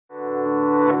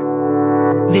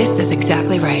This is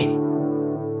exactly right.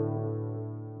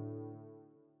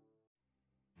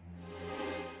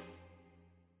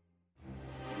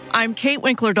 I'm Kate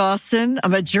Winkler-Dawson.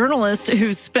 I'm a journalist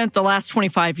who's spent the last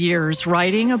 25 years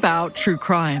writing about true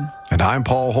crime. And I'm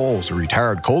Paul Holes, a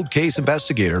retired cold case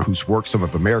investigator who's worked some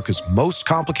of America's most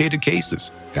complicated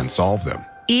cases and solved them.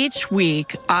 Each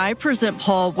week, I present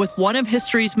Paul with one of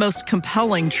history's most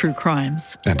compelling true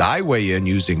crimes. And I weigh in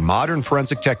using modern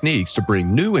forensic techniques to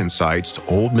bring new insights to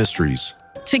old mysteries.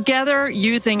 Together,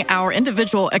 using our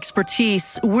individual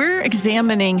expertise, we're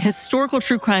examining historical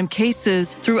true crime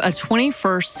cases through a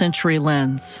 21st century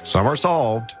lens. Some are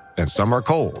solved, and some are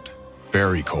cold.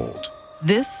 Very cold.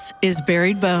 This is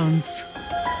Buried Bones.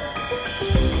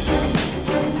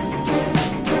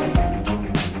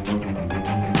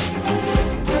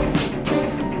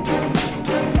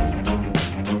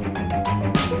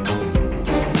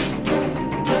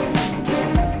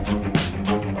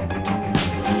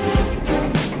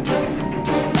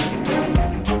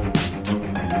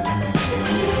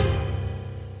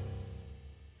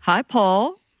 Hi,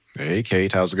 Paul. Hey,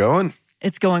 Kate. How's it going?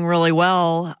 It's going really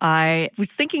well. I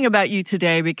was thinking about you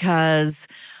today because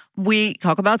we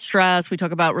talk about stress, we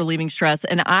talk about relieving stress,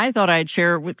 and I thought I'd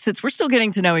share, since we're still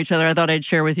getting to know each other, I thought I'd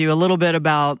share with you a little bit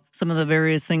about some of the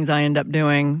various things I end up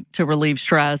doing to relieve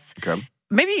stress. Okay.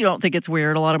 Maybe you don't think it's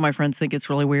weird. A lot of my friends think it's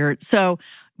really weird. So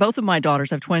both of my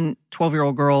daughters, I have twin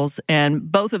 12-year-old girls,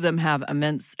 and both of them have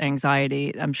immense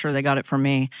anxiety. I'm sure they got it from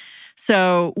me.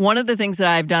 So one of the things that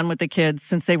I've done with the kids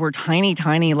since they were tiny,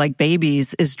 like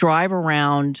babies, is drive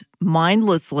around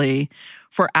mindlessly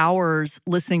for hours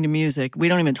listening to music. We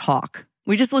don't even talk.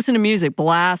 We just listen to music,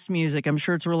 blast music. I'm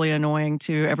sure it's really annoying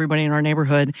to everybody in our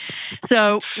neighborhood.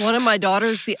 So one of my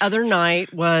daughters the other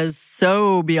night was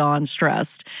so beyond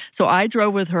stressed. So I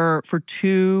drove with her for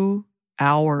 2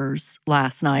 hours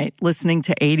last night listening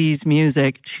to 80s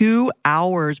music. 2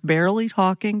 hours, barely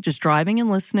talking, just driving and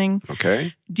listening.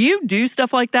 Okay. Do you do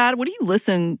stuff like that? What do you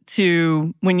listen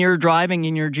to when you're driving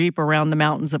in your Jeep around the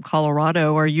mountains of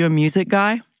Colorado? Are you a music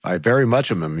guy? I very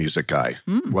much am a music guy.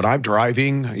 When I'm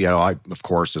driving, of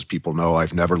course, as people know,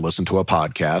 I've never listened to a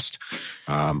podcast.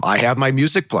 I have my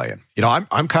music playing.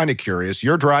 I'm kind of curious.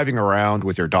 You're driving around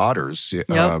with your daughters. Yep.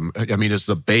 Is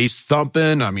the bass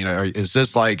thumping? Is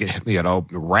this like,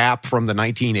 rap from the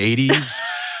 1980s?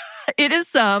 It is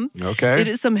some. Okay. It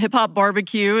is some hip-hop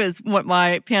barbecue is what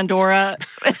my Pandora,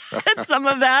 some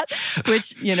of that,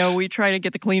 which, we try to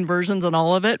get the clean versions on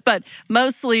all of it. But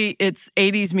mostly it's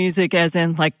 80s music as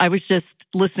in, like, I was just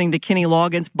listening to Kenny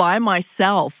Loggins by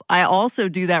myself. I also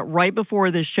do that right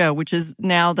before this show, which is,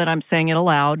 now that I'm saying it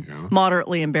aloud,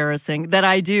 moderately embarrassing that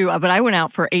I do. But I went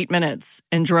out for 8 minutes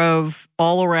and drove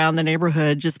all around the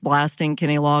neighborhood just blasting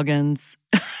Kenny Loggins.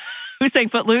 Who sang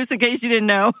Footloose, in case you didn't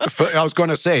know? I was going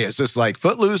to say, is this like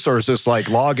Footloose or is this like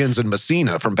Loggins and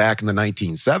Messina from back in the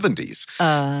 1970s?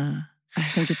 I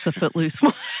think it's the Footloose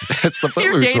one. It's the Footloose one.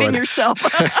 You're dating yourself.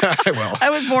 Well,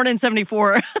 I was born in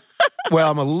 74. Well,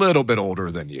 I'm a little bit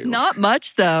older than you. Not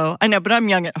much, though. I know, but I'm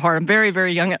young at heart. I'm very,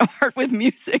 very young at heart with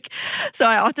music. So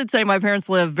I often say my parents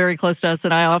live very close to us,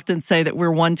 and I often say that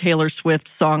we're one Taylor Swift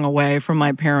song away from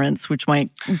my parents, which my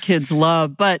kids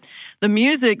love. But the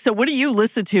music, so what do you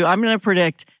listen to? I'm going to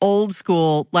predict old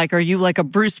school. Like, are you like a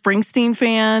Bruce Springsteen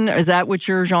fan? Is that what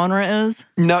your genre is?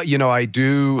 No, I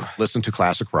do listen to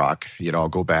classic rock. I'll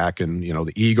go back and,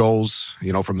 the Eagles,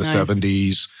 from the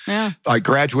 70s. Yeah. I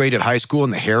graduated high school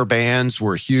and the hair bands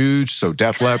were huge. So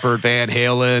Def Leppard, Van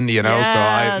Halen,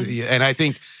 Yes. and I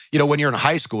think, when you're in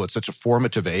high school, it's such a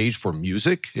formative age for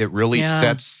music. It really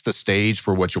sets the stage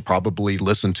for what you'll probably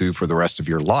listen to for the rest of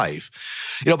your life.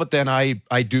 But then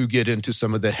I do get into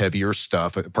some of the heavier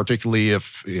stuff, particularly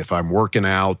if I'm working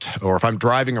out or if I'm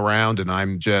driving around and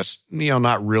I'm just,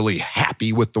 not really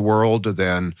happy with the world,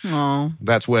 then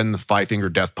that's when the Five Finger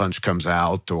Death Punch comes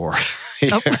out or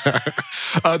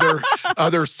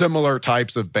other similar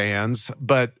types of bands.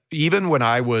 But even when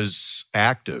I was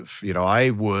active,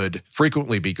 I would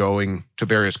frequently be going to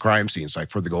various crime scenes, like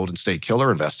for the Golden State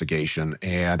Killer investigation.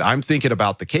 And I'm thinking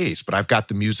about the case, but I've got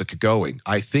the music going.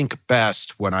 I think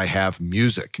best when I have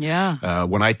music. Yeah.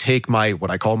 When I take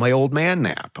what I call my old man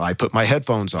nap, I put my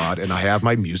headphones on and I have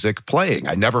my music playing.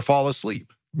 I never fall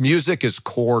asleep. Music is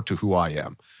core to who I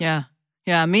am. Yeah.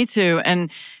 Yeah, me too.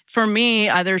 And for me,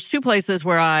 there's two places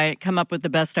where I come up with the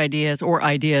best ideas or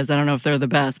ideas. I don't know if they're the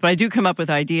best, but I do come up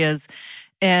with ideas.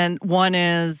 And one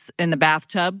is in the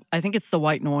bathtub. I think it's the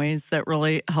white noise that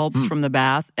really helps from the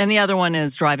bath. And the other one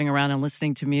is driving around and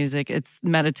listening to music. It's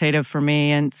meditative for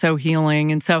me and so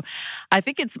healing. And so I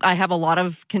think I have a lot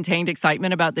of contained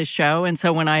excitement about this show. And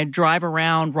so when I drive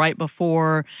around right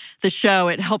before the show,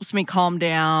 it helps me calm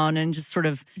down and just sort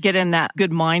of get in that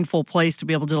good mindful place to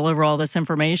be able to deliver all this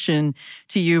information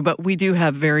to you. But we do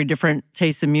have very different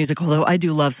tastes in music, although I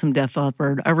do love some Def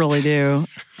Leppard. I really do.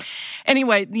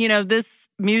 Anyway, this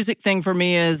music thing for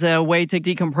me is a way to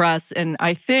decompress. And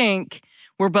I think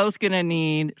we're both going to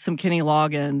need some Kenny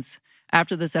Loggins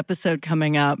after this episode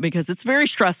coming up because it's very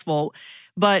stressful.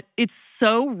 But it's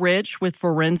so rich with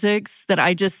forensics that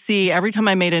I just see every time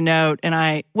I made a note.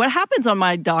 And what happens on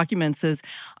my documents is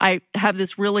I have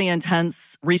this really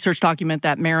intense research document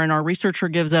that Marin, our researcher,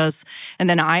 gives us, and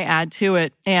then I add to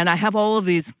it. And I have all of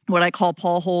these, what I call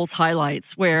Paul Holes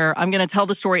highlights, where I'm going to tell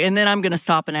the story and then I'm going to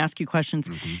stop and ask you questions.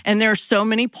 Mm-hmm. And there are so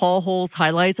many Paul Holes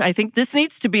highlights. I think this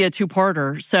needs to be a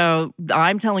two-parter. So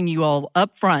I'm telling you all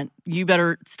up front, you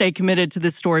better stay committed to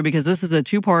this story because this is a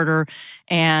two-parter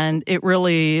and it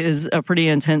really is a pretty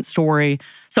intense story.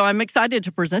 So I'm excited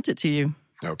to present it to you.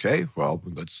 Okay, well,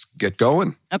 let's get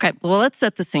going. Okay, well, let's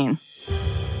set the scene.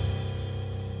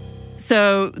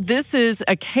 So this is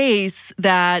a case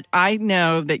that I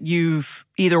know that you've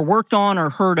either worked on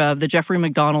or heard of, the Jeffrey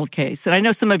McDonald case. And I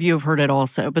know some of you have heard it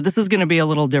also, but this is going to be a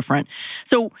little different.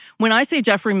 So when I say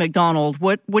Jeffrey McDonald,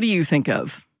 what do you think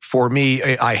of? For me,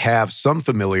 I have some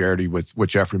familiarity with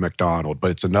Jeffrey McDonald,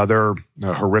 but it's another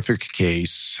horrific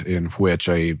case in which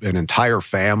an entire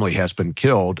family has been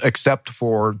killed, except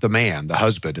for the man, the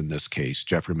husband in this case,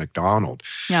 Jeffrey McDonald.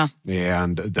 Yeah.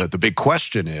 And the big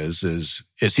question is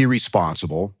he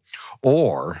responsible?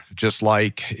 Or, just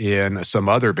like in some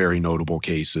other very notable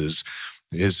cases,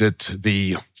 is it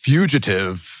the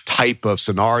fugitive type of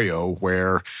scenario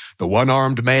where the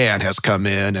one-armed man has come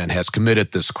in and has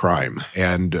committed this crime?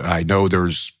 And I know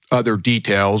there's other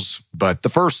details, but the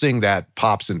first thing that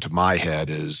pops into my head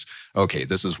is, okay,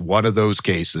 this is one of those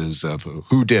cases of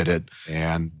who did it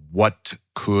and what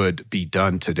could be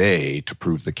done today to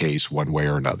prove the case one way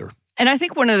or another. And I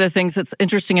think one of the things that's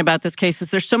interesting about this case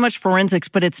is there's so much forensics,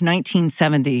 but it's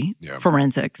 1970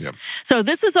 forensics. Yep. So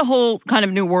this is a whole kind of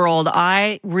new world.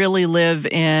 I really live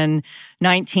in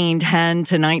 1910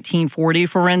 to 1940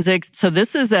 forensics. So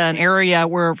this is an area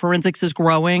where forensics is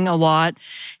growing a lot.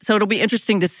 So it'll be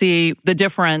interesting to see the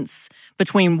difference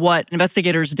between what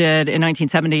investigators did in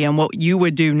 1970 and what you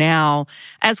would do now,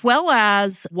 as well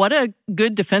as what a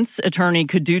good defense attorney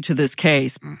could do to this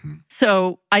case. Mm-hmm.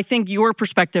 So I think your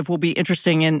perspective will be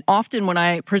interesting. And often when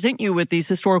I present you with these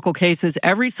historical cases,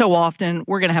 every so often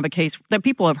we're going to have a case that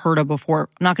people have heard of before.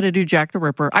 I'm not going to do Jack the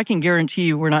Ripper. I can guarantee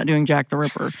you we're not doing Jack the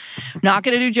Ripper. Not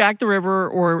going to do Jack the Ripper,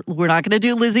 or we're not going to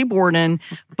do Lizzie Borden.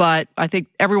 But I think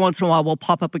every once in a while we'll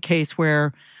pop up a case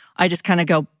where I just kind of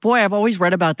go, boy, I've always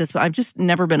read about this, but I've just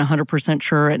never been 100%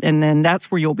 sure. And then that's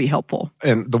where you'll be helpful.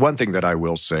 And the one thing that I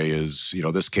will say is,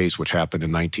 this case, which happened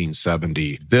in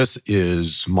 1970, this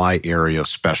is my area of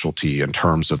specialty in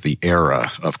terms of the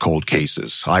era of cold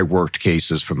cases. I worked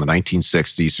cases from the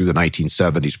 1960s through the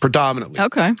 1970s, predominantly.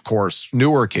 Okay. Of course,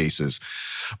 newer cases.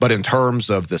 But in terms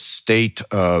of the state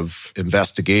of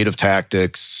investigative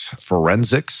tactics,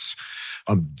 forensics,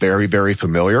 I'm very, very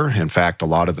familiar. In fact, a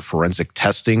lot of the forensic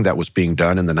testing that was being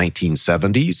done in the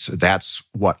 1970s, that's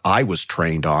what I was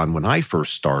trained on when I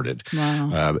first started in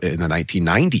the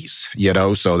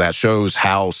 1990s. So that shows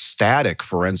how static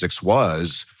forensics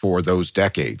was for those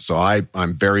decades. So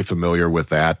I'm very familiar with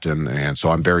that. And so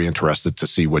I'm very interested to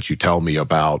see what you tell me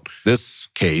about this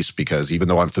case, because even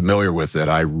though I'm familiar with it,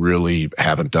 I really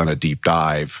haven't done a deep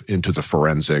dive into the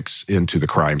forensics, into the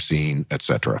crime scene,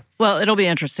 etc. Well, it'll be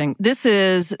interesting. This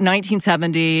is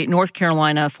 1970, North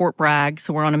Carolina, Fort Bragg.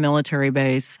 So we're on a military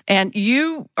base. And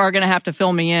you are going to have to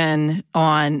fill me in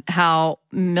on how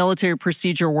military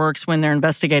procedure works when they're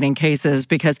investigating cases,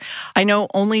 because I know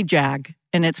only JAG,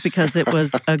 and it's because it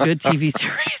was a good TV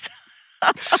series.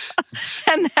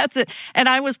 And that's it. And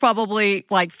I was probably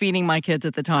feeding my kids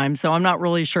at the time, so I'm not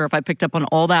really sure if I picked up on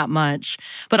all that much.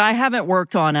 But I haven't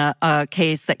worked on a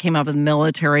case that came out of the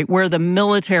military where the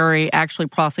military actually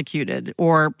prosecuted,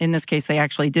 or in this case, they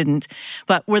actually didn't,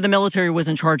 but where the military was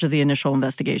in charge of the initial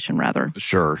investigation, rather.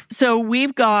 Sure. So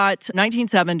we've got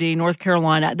 1970, North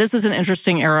Carolina. This is an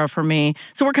interesting era for me.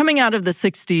 So we're coming out of the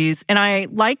 60s, and I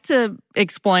like to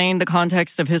explain the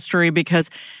context of history because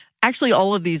Actually,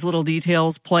 all of these little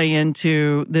details play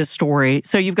into this story.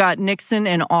 So you've got Nixon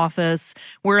in office.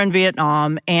 We're in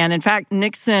Vietnam. And in fact,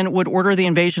 Nixon would order the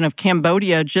invasion of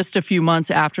Cambodia just a few months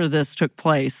after this took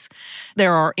place.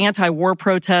 There are anti-war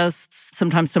protests,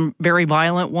 sometimes some very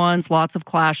violent ones, lots of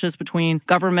clashes between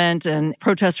government and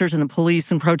protesters and the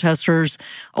police and protesters,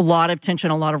 a lot of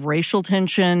tension, a lot of racial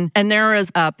tension. And there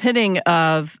is a pitting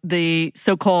of the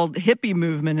so-called hippie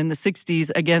movement in the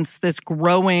 60s against this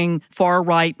growing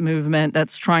far-right movement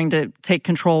that's trying to take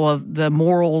control of the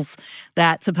morals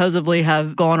that supposedly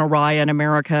have gone awry in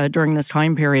America during this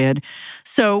time period.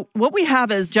 So what we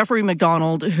have is Jeffrey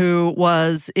McDonald, who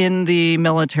was in the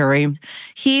military.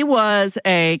 He was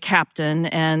a captain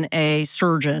and a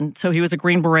surgeon. So he was a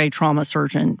Green Beret trauma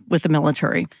surgeon with the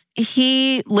military.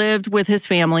 He lived with his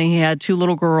family. He had 2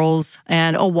 little girls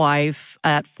and a wife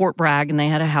at Fort Bragg, and they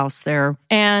had a house there.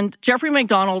 And Jeffrey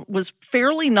McDonald was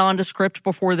fairly nondescript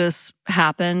before this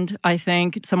happened, I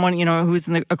think. Someone, who's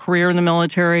in a career in the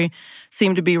military,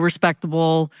 seemed to be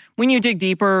respectable. When you dig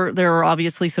deeper, there are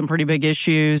obviously some pretty big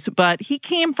issues, but he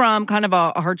came from kind of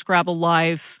a hardscrabble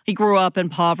life. He grew up in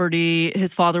poverty.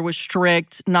 His father was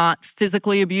strict, not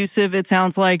physically abusive, it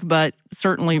sounds like, but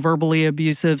certainly verbally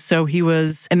abusive. So he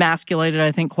was emasculated,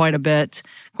 I think, quite a bit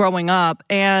growing up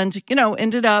and,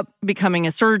 ended up becoming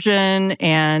a surgeon.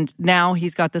 And now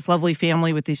he's got this lovely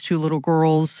family with these 2 little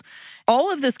girls.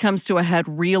 All of this comes to a head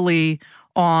really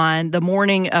on the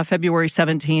morning of February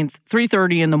 17th,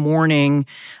 3:30 in the morning,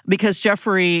 because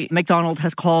Jeffrey McDonald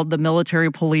has called the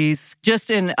military police just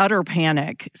in utter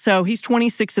panic. So he's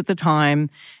 26 at the time,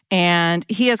 and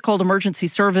he has called emergency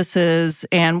services.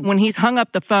 And when he's hung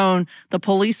up the phone, the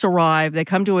police arrive, they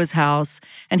come to his house,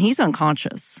 and he's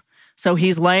unconscious. So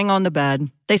he's laying on the bed.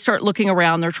 They start looking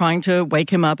around. They're trying to wake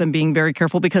him up and being very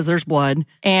careful because there's blood.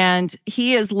 And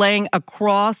he is laying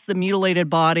across the mutilated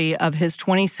body of his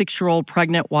 26-year-old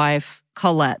pregnant wife,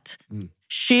 Colette.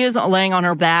 She is laying on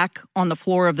her back on the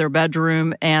floor of their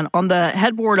bedroom. And on the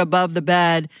headboard above the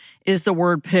bed is the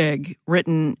word pig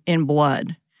written in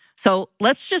blood. So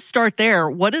let's just start there.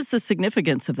 What is the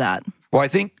significance of that? Well, I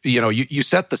think, you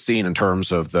set the scene in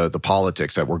terms of the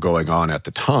politics that were going on at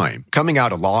the time. Coming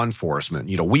out of law enforcement,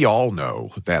 we all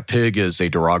know that pig is a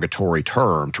derogatory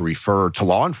term to refer to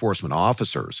law enforcement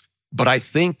officers. But I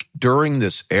think during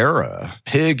this era,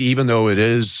 pig, even though it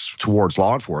is towards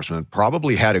law enforcement,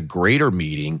 probably had a greater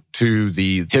meaning to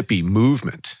the hippie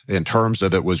movement in terms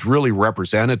of it was really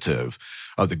representative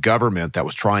of the government that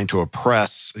was trying to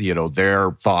oppress,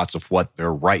 their thoughts of what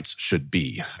their rights should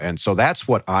be. And so that's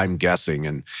what I'm guessing.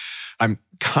 And I'm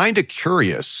kind of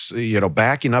curious,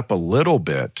 backing up a little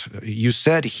bit, you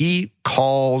said he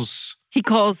calls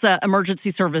the emergency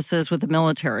services with the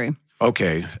military.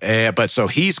 Okay, but so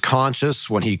he's conscious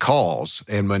when he calls,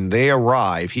 and when they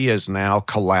arrive, he has now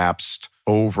collapsed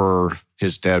over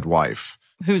his dead wife.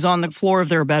 Who's on the floor of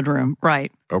their bedroom,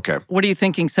 right. Okay. What are you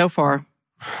thinking so far?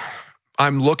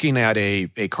 I'm looking at a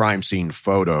crime scene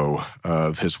photo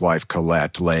of his wife,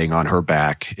 Colette, laying on her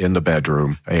back in the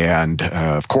bedroom. And,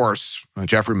 of course,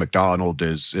 Jeffrey McDonald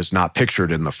is not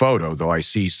pictured in the photo, though I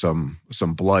see some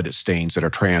blood stains that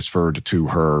are transferred to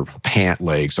her pant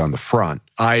legs on the front.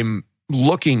 I'm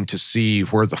looking to see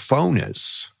where the phone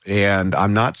is, and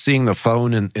I'm not seeing the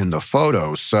phone in the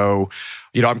photo. So,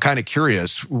 I'm kind of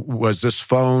curious, was this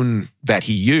phone that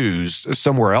he used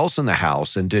somewhere else in the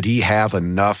house? And did he have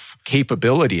enough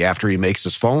capability after he makes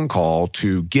this phone call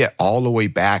to get all the way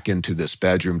back into this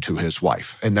bedroom to his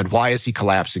wife? And then why is he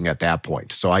collapsing at that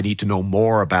point? So I need to know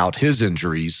more about his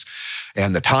injuries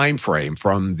and the time frame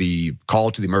from the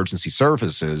call to the emergency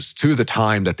services to the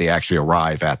time that they actually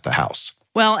arrive at the house.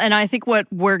 Well, and I think what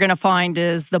we're going to find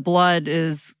is the blood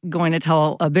is going to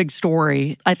tell a big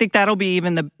story. I think that'll be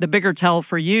even the bigger tell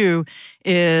for you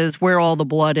is where all the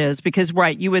blood is. Because,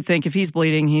 right, you would think if he's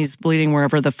bleeding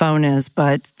wherever the phone is,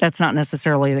 but that's not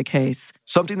necessarily the case.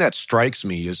 Something that strikes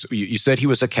me is you said he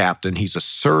was a captain. He's a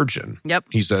surgeon. Yep.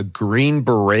 He's a Green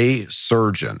Beret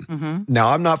surgeon. Mm-hmm. Now,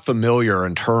 I'm not familiar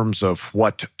in terms of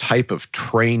what type of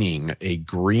training a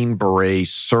Green Beret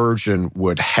surgeon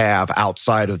would have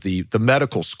outside of the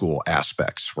medical school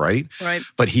aspects, right? Right.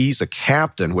 But he's a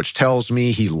captain, which tells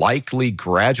me he likely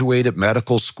graduated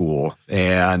medical school.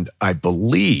 And I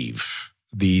believe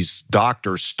these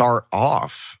doctors start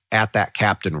off at that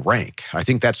captain rank. I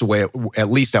think that's the way, at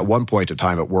least at one point in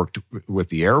time, it worked with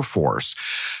the Air Force.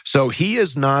 So he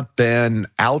has not been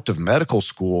out of medical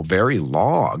school very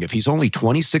long. If he's only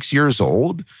 26 years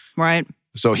old, right,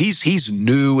 So he's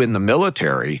new in the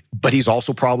military, but he's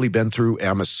also probably been through,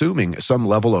 I'm assuming, some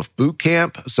level of boot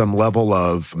camp, some level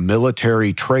of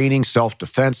military training,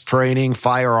 self-defense training,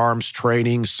 firearms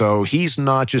training. So he's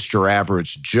not just your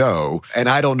average Joe. And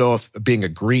I don't know if being a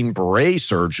Green Beret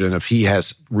surgeon, if he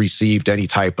has received any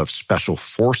type of special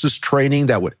forces training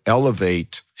that would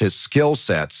elevate his skill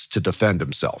sets to defend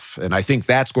himself. And I think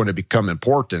that's going to become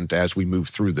important as we move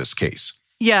through this case.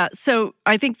 Yeah, so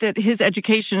I think that his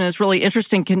education is really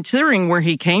interesting considering where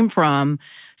he came from.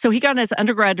 So he got his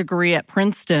undergrad degree at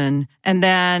Princeton, and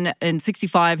then in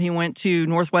 1965, he went to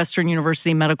Northwestern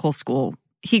University Medical School.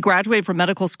 He graduated from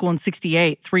medical school in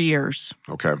 1968, 3 years.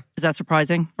 Okay. Is that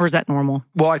surprising, or is that normal?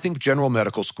 Well, I think general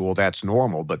medical school, that's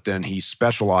normal, but then he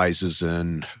specializes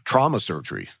in trauma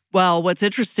surgery. Well, what's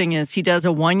interesting is he does a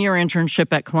 1-year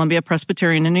internship at Columbia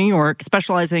Presbyterian in New York,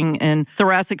 specializing in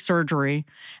thoracic surgery.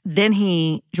 Then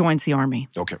he joins the Army.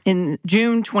 Okay. In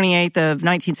June 28th of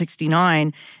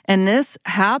 1969, and this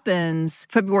happens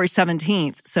February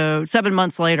 17th, so 7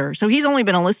 months later. So he's only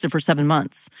been enlisted for 7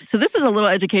 months. So this is a little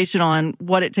education on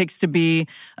what it takes to be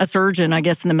a surgeon, I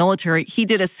guess, in the military. He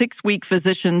did a 6-week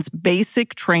physician's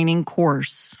basic training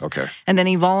course. Okay. And then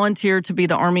he volunteered to be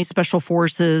the Army Special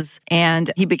Forces,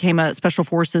 and he became a Special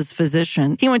Forces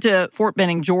physician. He went to Fort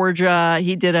Benning, Georgia.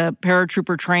 He did a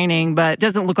paratrooper training, but it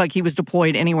doesn't look like he was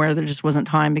deployed anywhere. There just wasn't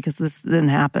time because this then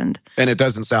happened. And it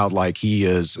doesn't sound like he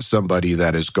is somebody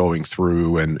that is going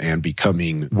through and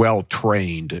becoming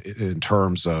well-trained in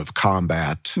terms of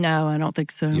combat. No, I don't think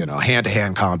so.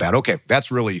 Hand-to-hand combat. Okay, that's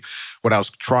really what I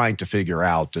was trying to figure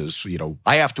out is,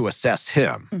 I have to assess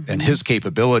him and his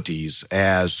capabilities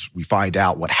as we find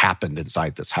out what happened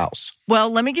inside this house.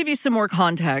 Well, let me give you some more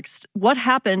context. What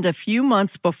happened a few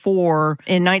months before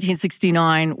in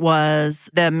 1969 was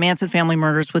the Manson family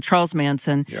murders with Charles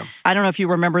Manson. Yeah. I don't know if you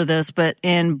remember this, but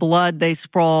in blood, they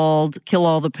sprawled, kill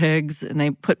all the pigs, and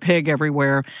they put pig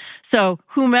everywhere. So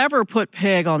whomever put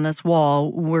pig on this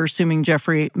wall, we're assuming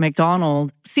Jeffrey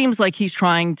McDonald, seems like he's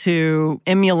trying to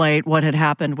emulate what had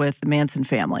happened with the Manson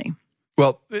family.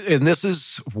 Well, and this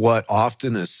is what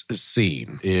often is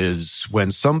seen, is when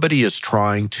somebody is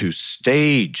trying to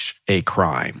stage a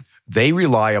crime, they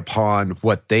rely upon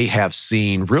what they have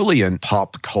seen really in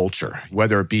pop culture,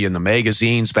 whether it be in the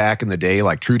magazines back in the day,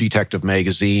 like True Detective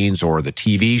magazines, or the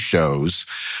TV shows,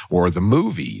 or the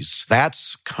movies.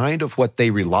 That's kind of what they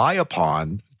rely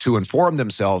upon to inform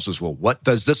themselves as, well, what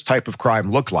does this type of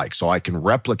crime look like so I can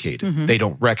replicate it? They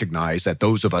don't recognize that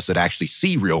those of us that actually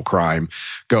see real crime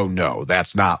go, no,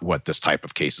 that's not what this type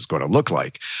of case is going to look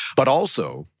like. But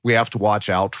also, we have to watch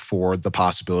out for the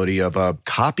possibility of a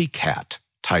copycat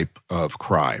type of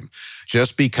crime.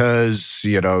 Just because,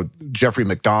 Jeffrey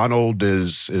McDonald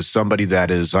is somebody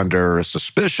that is under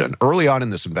suspicion early on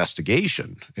in this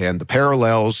investigation, and the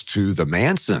parallels to the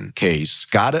Manson case,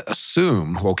 gotta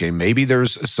assume, okay, maybe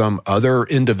there's some other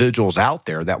individuals out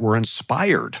there that were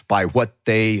inspired by what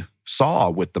they saw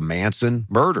with the Manson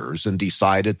murders and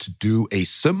decided to do a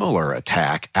similar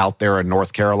attack out there in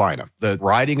North Carolina. The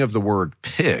writing of the word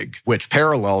pig, which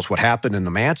parallels what happened in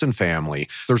the Manson family,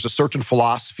 there's a certain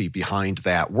philosophy behind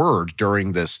that word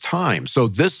during this time. So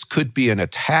this could be an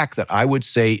attack that I would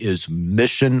say is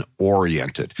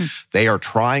mission-oriented. They are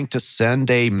trying to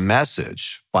send a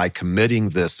message by committing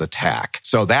this attack.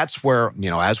 So that's where,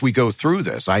 as we go through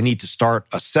this, I need to start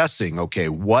assessing, okay,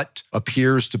 what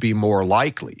appears to be more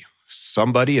likely?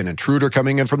 Somebody, an intruder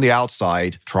coming in from the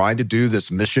outside, trying to do this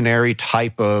missionary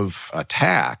type of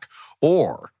attack,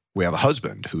 or we have a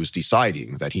husband who's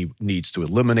deciding that he needs to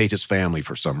eliminate his family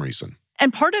for some reason.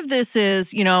 And part of this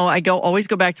is, I always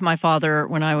go back to my father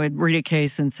when I would read a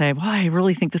case and say, well, I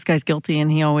really think this guy's guilty. And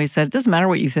he always said, it doesn't matter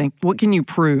what you think. What can you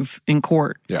prove in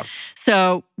court? Yeah.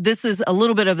 So this is a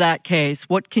little bit of that case.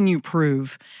 What can you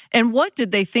prove? And what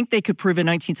did they think they could prove in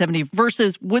 1970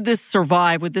 versus would this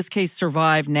survive? Would this case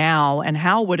survive now? And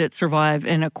how would it survive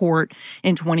in a court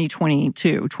in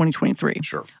 2022, 2023?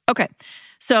 Sure. Okay.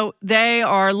 So they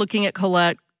are looking at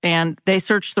Colette, and they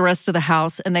search the rest of the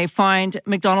house, and they find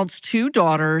McDonald's 2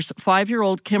 daughters,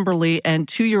 5-year-old Kimberly and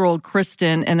 2-year-old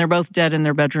Kristen, and they're both dead in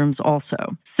their bedrooms also.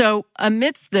 So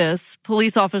amidst this,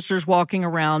 police officers walking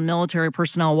around, military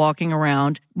personnel walking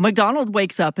around, McDonald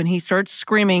wakes up and he starts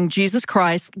screaming, Jesus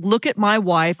Christ, look at my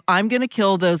wife. I'm going to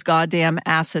kill those goddamn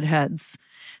acid heads.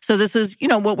 So this is,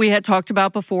 what we had talked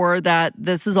about before, that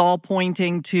this is all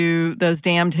pointing to those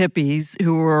damned hippies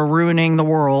who were ruining the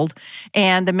world.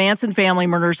 And the Manson family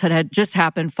murders had just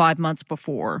happened 5 months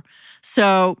before.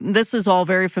 So this is all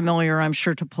very familiar, I'm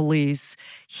sure, to police.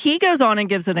 He goes on and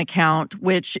gives an account,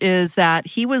 which is that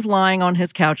he was lying on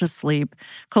his couch asleep.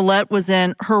 Colette was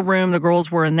in her room. The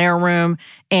girls were in their room.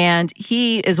 And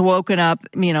he is woken up,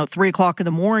 3 o'clock in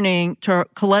the morning to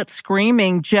Colette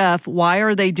screaming, "Jeff, why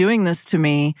are they doing this to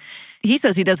me?" He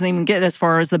says he doesn't even get as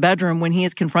far as the bedroom when he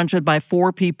is confronted by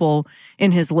 4 people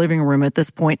in his living room at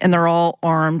this point, and they're all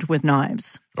armed with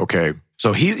knives. Okay.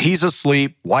 So he's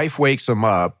asleep. Wife wakes him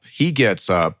up. He gets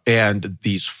up, and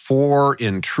these 4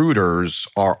 intruders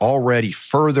are already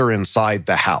further inside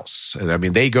the house. I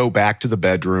mean, they go back to the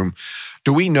bedroom.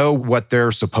 Do we know what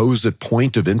their supposed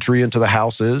point of entry into the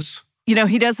house is? He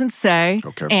doesn't say.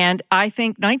 Okay. And I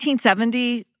think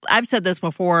 1970, I've said this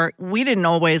before, we didn't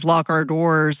always lock our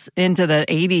doors into the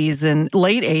 80s and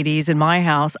late 80s in my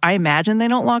house. I imagine they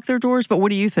don't lock their doors, but what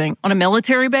do you think? On a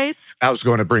military base? I was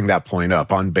going to bring that point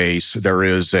up. On base, there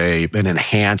is an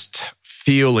enhanced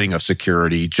feeling of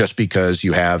security just because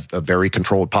you have a very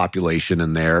controlled population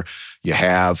in there. You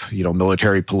have,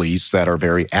 military police that are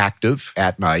very active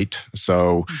at night.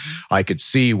 So I could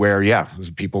see where,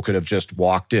 people could have just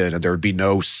walked in and there would be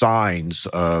no signs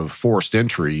of forced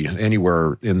entry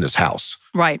anywhere in this house.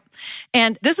 Right.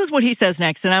 And this is what he says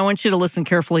next. And I want you to listen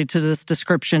carefully to this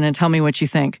description and tell me what you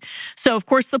think. So, of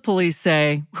course, the police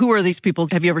say, who are these people?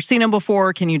 Have you ever seen them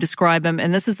before? Can you describe them?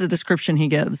 And this is the description he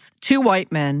gives. 2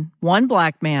 white men, 1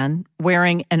 black man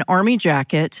wearing an army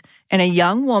jacket, and a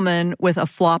young woman with a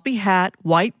floppy hat,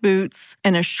 white boots,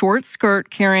 and a short skirt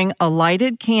carrying a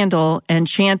lighted candle and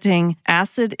chanting,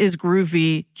 "Acid is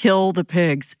groovy, kill the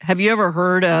pigs." Have you ever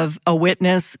heard of a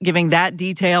witness giving that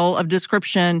detail of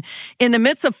description in the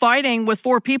midst of fighting with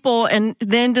 4 people and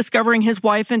then discovering his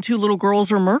wife and 2 little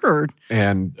girls are murdered?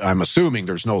 And I'm assuming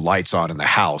there's no lights on in the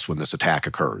house when this attack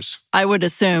occurs. I would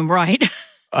assume, right?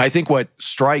 I think what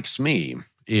strikes me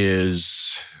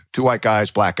is 2 white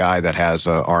guys, black guy that has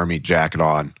an army jacket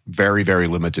on, very, very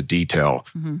limited detail,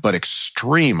 but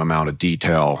extreme amount of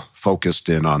detail focused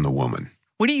in on the woman.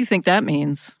 What do you think that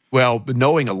means? Well,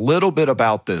 knowing a little bit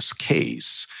about this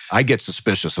case, I get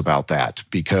suspicious about that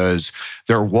because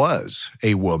there was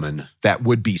a woman that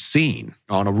would be seen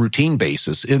on a routine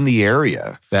basis in the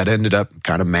area that ended up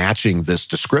kind of matching this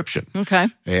description. Okay.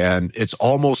 And it's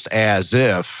almost as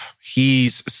if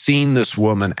he's seen this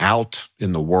woman out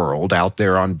in the world, out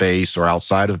there on base or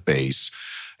outside of base,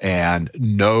 and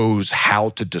knows how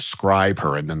to describe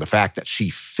her. And then the fact that she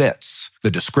fits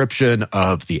the description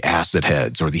of the acid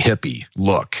heads or the hippie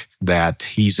look, that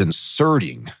he's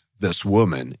inserting this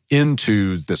woman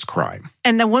into this crime.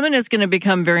 And the woman is going to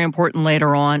become very important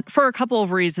later on for a couple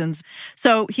of reasons.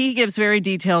 So he gives very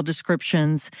detailed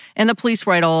descriptions, and the police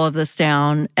write all of this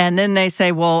down. And then they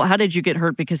say, well, how did you get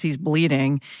hurt? Because he's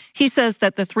bleeding. He says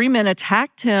that the 3 men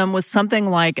attacked him with something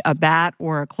like a bat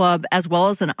or a club, as well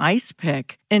as an ice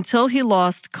pick, until he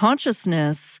lost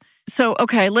consciousness. So,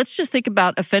 okay, let's just think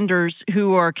about offenders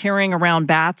who are carrying around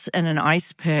bats and an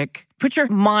ice pick. Put your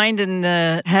mind in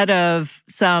the head of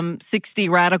some 60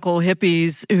 radical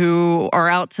hippies who are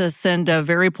out to send a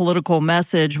very political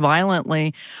message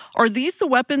violently. Are these the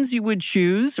weapons you would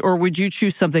choose, or would you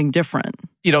choose something different?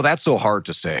 That's so hard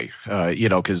to say,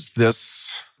 because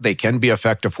they can be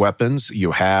effective weapons.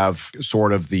 You have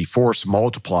sort of the force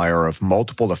multiplier of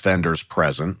multiple offenders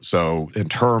present. So in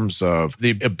terms of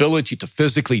the ability to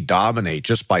physically dominate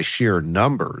just by sheer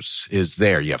numbers is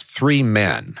there. You have 3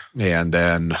 men, and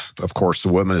then, of course,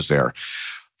 the woman is there.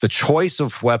 The choice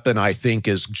of weapon, I think,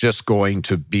 is just going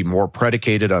to be more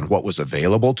predicated on what was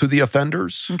available to the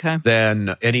offenders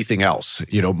than anything else.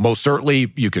 Most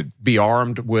certainly you could be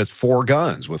armed with 4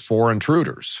 guns, with 4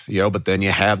 intruders, but then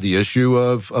you have the issue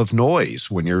of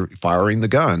noise when you're firing the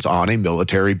guns on a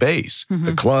military base.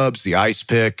 The clubs, the ice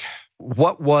pick.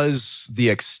 What was the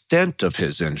extent of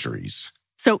his injuries?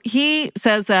 So he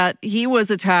says that he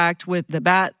was attacked with the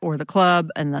bat or the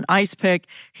club and an ice pick.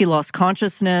 He lost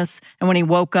consciousness. And when he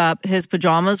woke up, his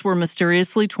pajamas were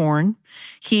mysteriously torn.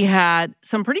 He had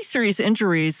some pretty serious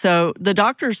injuries. So the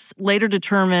doctors later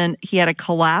determined he had a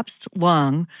collapsed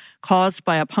lung caused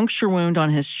by a puncture wound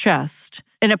on his chest.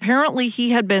 And apparently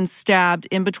he had been stabbed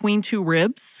in between 2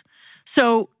 ribs.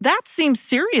 So that seems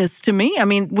serious to me. I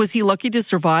mean, was he lucky to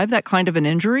survive that kind of an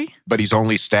injury? But he's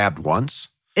only stabbed once?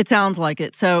 It sounds like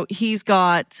it. So he's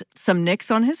got some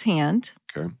nicks on his hand.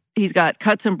 Okay. He's got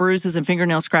cuts and bruises and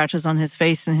fingernail scratches on his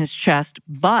face and his chest,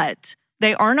 but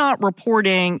they are not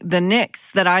reporting the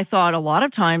nicks that I thought a lot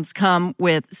of times come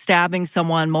with stabbing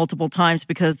someone multiple times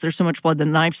because there's so much blood the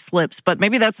knife slips. But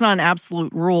maybe that's not an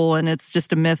absolute rule, and it's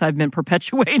just a myth I've been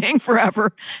perpetuating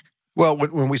forever. Well,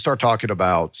 when we start talking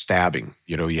about stabbing,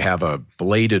 you have a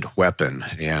bladed weapon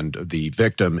and the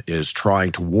victim is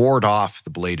trying to ward off the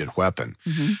bladed weapon.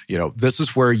 This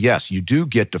is where, yes, you do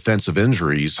get defensive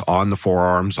injuries on the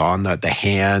forearms, on the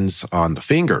hands, on the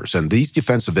fingers. And these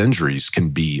defensive injuries can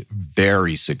be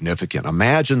very significant.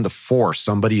 Imagine the force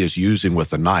somebody is using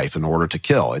with a knife in order to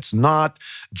kill. It's not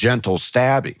gentle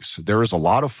stabbings. There is a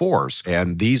lot of force,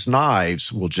 and these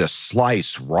knives will just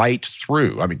slice right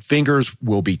through. I mean, fingers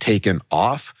will be taken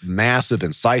off, massive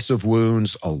incisive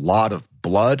wounds, a lot of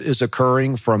blood is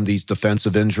occurring from these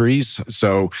defensive injuries.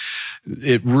 So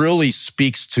it really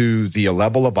speaks to the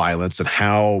level of violence and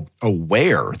how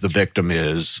aware the victim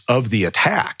is of the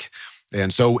attack.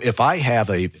 And so if I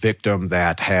have a victim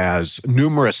that has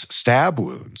numerous stab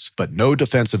wounds, but no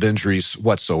defensive injuries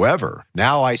whatsoever,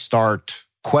 now I start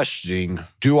questioning,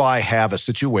 do I have a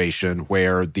situation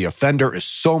where the offender is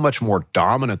so much more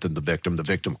dominant than the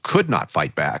victim could not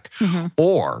fight back,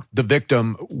 or the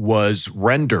victim was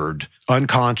rendered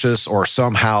unconscious or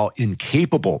somehow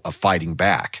incapable of fighting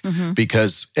back?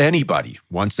 Because anybody,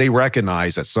 once they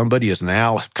recognize that somebody is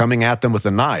now coming at them with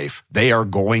a knife, they are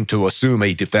going to assume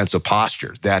a defensive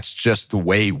posture. That's just the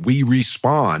way we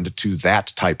respond to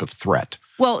that type of threat.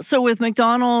 Well, so with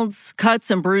McDonald's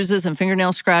cuts and bruises and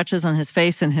fingernail scratches on his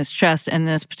face and his chest and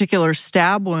this particular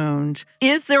stab wound,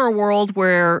 is there a world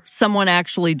where someone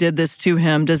actually did this to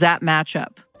him? Does that match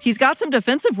up? He's got some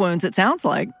defensive wounds, it sounds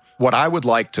like. What I would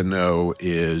like to know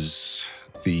is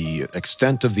the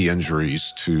extent of the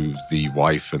injuries to the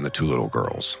wife and the two little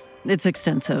girls. It's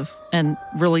extensive and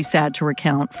really sad to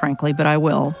recount, frankly, but I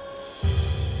will.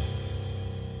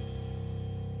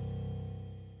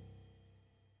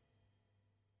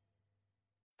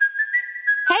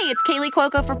 Hey, it's Kaylee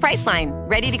Cuoco for Priceline.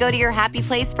 Ready to go to your happy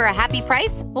place for a happy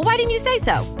price? Well, why didn't you say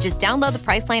so? Just download the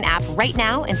Priceline app right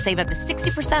now and save up to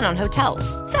 60% on hotels.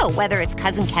 So whether it's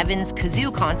Cousin Kevin's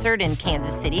Kazoo Concert in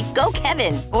Kansas City, go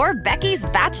Kevin, or Becky's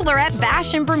Bachelorette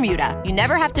Bash in Bermuda, you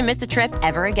never have to miss a trip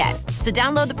ever again. So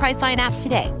download the Priceline app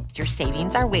today. Your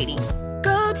savings are waiting.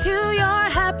 Go to your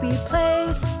happy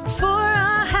place for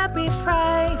a happy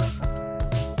price.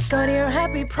 Go to your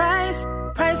happy price,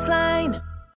 Priceline.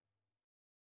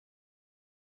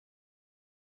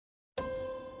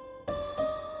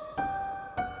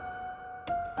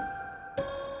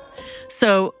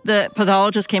 So the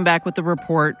pathologist came back with the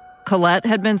report. Colette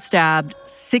had been stabbed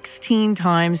 16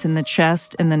 times in the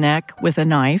chest and the neck with a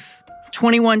knife,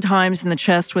 21 times in the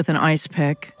chest with an ice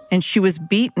pick, and she was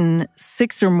beaten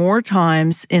 6 or more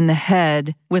times in the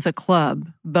head with a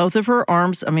club. Both of her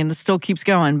arms, this still keeps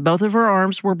going, both of her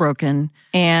arms were broken,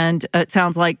 and it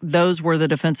sounds like those were the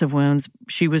defensive wounds.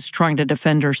 She was trying to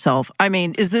defend herself.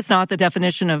 Is this not the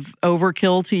definition of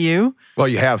overkill to you? Well,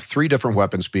 you have 3 different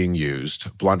weapons being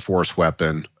used, blunt force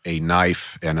weapon, a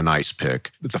knife, and an ice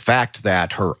pick. The fact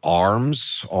that her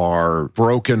arms are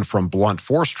broken from blunt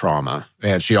force trauma,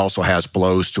 and she also has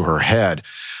blows to her head,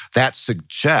 that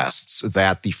suggests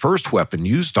that the first weapon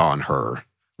used on her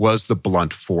was the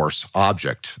blunt force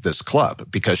object, this club,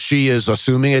 because she is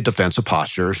assuming a defensive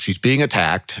posture. She's being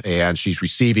attacked and she's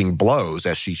receiving blows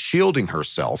as she's shielding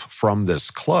herself from this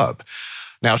club.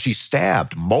 Now, she's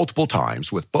stabbed multiple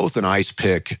times with both an ice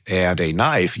pick and a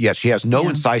knife, yet she has no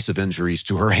incisive injuries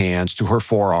to her hands, to her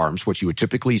forearms, which you would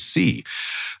typically see.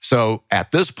 So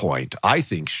at this point, I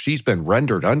think she's been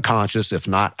rendered unconscious, if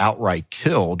not outright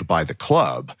killed by the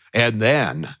club. And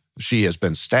then she has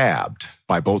been stabbed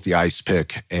by both the ice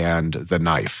pick and the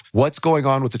knife. What's going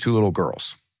on with the two little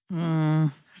girls?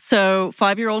 So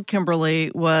 5-year-old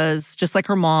Kimberly was, just like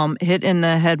her mom, hit in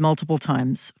the head multiple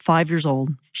times, 5 years old.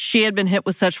 She had been hit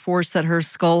with such force that her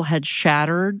skull had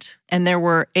shattered, and there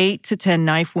were 8 to 10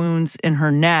 knife wounds in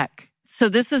her neck. So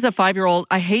this is a 5-year-old.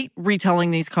 I hate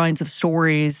retelling these kinds of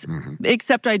stories,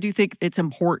 except I do think it's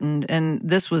important, and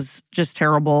this was just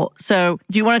terrible. So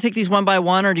do you want to take these one by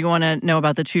one, or do you want to know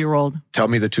about the 2-year-old? Tell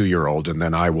me the 2-year-old, and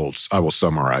then I will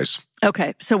summarize.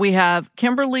 Okay, so we have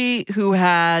Kimberly, who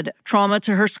had trauma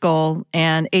to her skull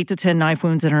and 8 to 10 knife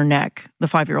wounds in her neck, the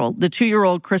 5-year-old. The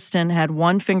 2-year-old, Kristen, had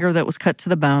one finger that was cut to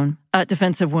the bone. A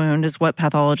defensive wound is what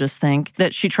pathologists think,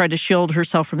 that she tried to shield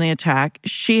herself from the attack.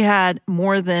 She had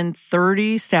more than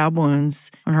 30 stab wounds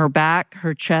on her back,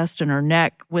 her chest, and her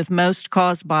neck, with most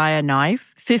caused by a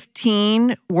knife.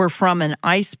 15 were from an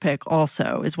ice pick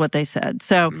also, is what they said.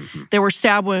 So there were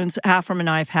stab wounds, half from a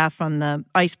knife, half from the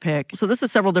ice pick. So this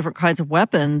is several different kinds of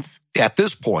weapons. At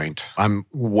this point, I'm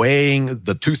weighing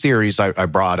the 2 theories I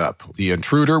brought up. The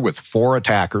intruder with 4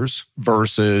 attackers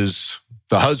versus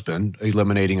the husband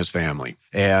eliminating his family.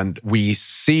 And we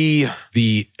see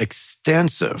the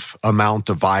extensive amount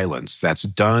of violence that's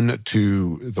done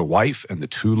to the wife and the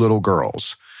 2 little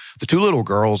girls. The 2 little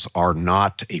girls are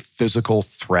not a physical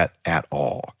threat at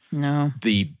all. No.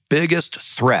 The biggest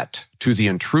threat to the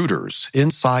intruders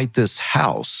inside this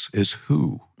house is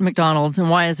who? McDonald. And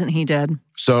why isn't he dead?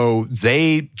 So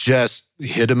they just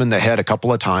hit him in the head a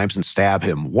couple of times and stab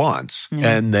him once,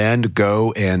 and then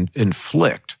go and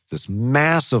inflict this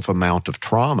massive amount of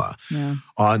trauma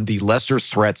on the lesser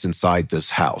threats inside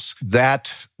this house.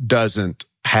 That doesn't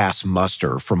pass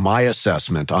muster from my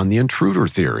assessment on the intruder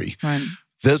theory. Right.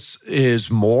 This is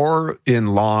more in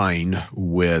line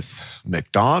with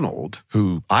McDonald,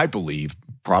 who I believe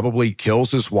probably kills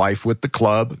his wife with the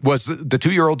club. Was the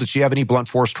 2-year-old, did she have any blunt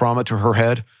force trauma to her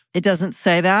head? It doesn't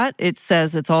say that. It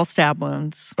says it's all stab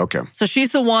wounds. Okay. So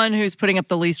she's the one who's putting up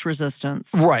the least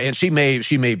resistance. Right. And she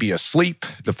may be asleep.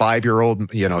 The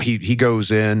 5-year-old, he goes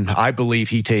in. I believe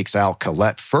he takes out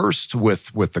Colette first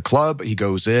with the club. He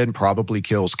goes in, probably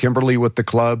kills Kimberly with the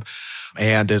club,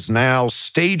 and is now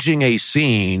staging a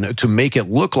scene to make it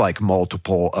look like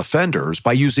multiple offenders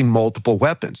by using multiple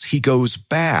weapons. He goes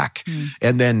back,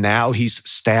 and then now he's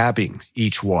stabbing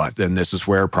each one. And this is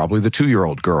where probably the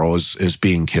 2-year-old girl is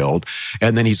being killed.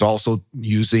 And then he's also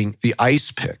using the ice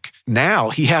pick. Now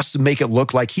he has to make it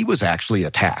look like he was actually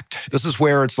attacked. This is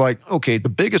where it's like, okay, the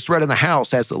biggest threat in the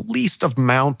house has the least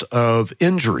amount of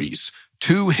injuries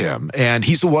to him, and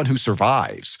he's the one who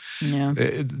survives. Yeah.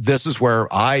 This is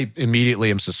where I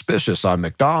immediately am suspicious on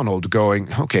McDonald,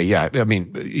 going, okay, yeah, I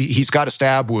mean, he's got a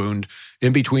stab wound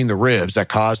in between the ribs that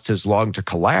caused his lung to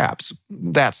collapse.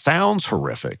 That sounds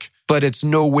horrific, but it's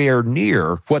nowhere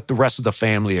near what the rest of the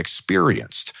family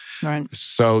experienced. Right.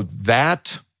 So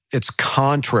it's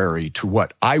contrary to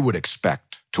what I would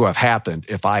expect to have happened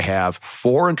if I have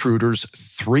 4 intruders,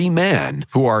 3 men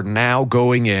who are now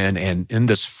going in, and in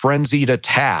this frenzied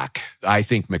attack, I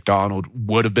think McDonald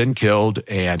would have been killed,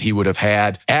 and he would have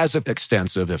had as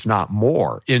extensive, if not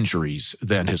more, injuries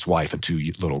than his wife and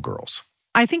 2 little girls.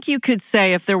 I think you could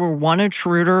say if there were one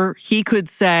intruder, he could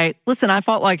say, listen, I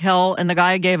fought like hell and the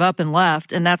guy gave up and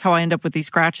left. And that's how I end up with these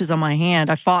scratches on my hand.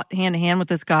 I fought hand to hand with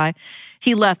this guy.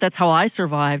 He left. That's how I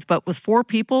survived. But with 4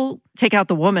 people, take out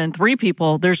the woman, 3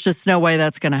 people, there's just no way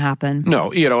that's going to happen.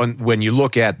 No, and when you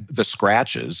look at the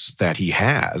scratches that he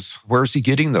has, where's he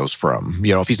getting those from?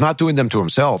 If he's not doing them to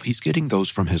himself, he's getting those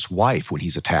from his wife when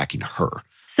he's attacking her.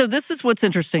 So this is what's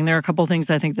interesting. There are a couple of things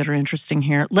I think that are interesting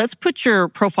here. Let's put your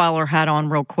profiler hat on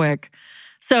real quick.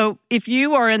 So if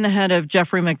you are in the head of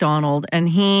Jeffrey McDonald and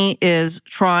he is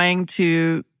trying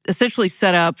to essentially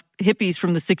set up hippies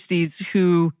from the 60s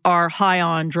who are high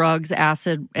on drugs,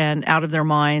 acid, and out of their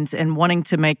minds and wanting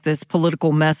to make this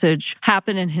political message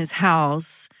happen in his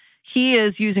house, he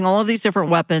is using all of these different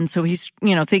weapons. So he's,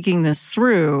 thinking this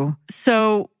through.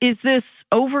 So is this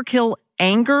overkill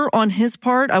anger on his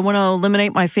part? I want to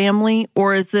eliminate my family?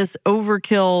 Or is this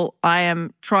overkill? I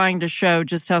am trying to show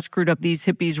just how screwed up these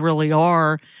hippies really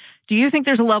are. Do you think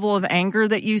there's a level of anger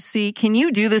that you see? Can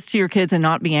you do this to your kids and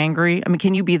not be angry? I mean,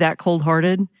 can you be that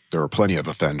cold-hearted? There are plenty of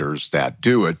offenders that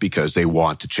do it because they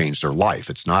want to change their life.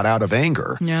 It's not out of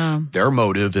anger. Yeah. Their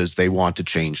motive is they want to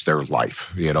change their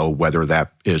life, whether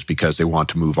that is because they want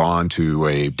to move on to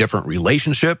a different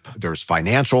relationship. There's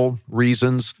financial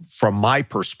reasons. From my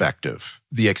perspective,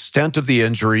 the extent of the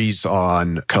injuries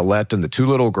on Colette and the 2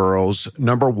 little girls,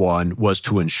 number 1, was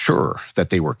to ensure that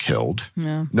they were killed.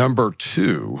 Yeah. Number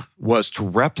 2 was to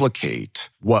replicate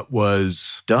what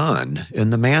was done in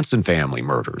the Manson family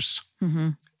murders. Mm-hmm.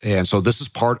 And so this is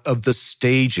part of the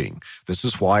staging. This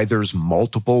is why there's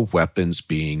multiple weapons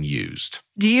being used.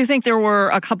 Do you think there were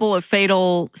a couple of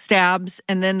fatal stabs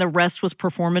and then the rest was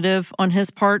performative on his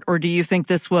part? Or do you think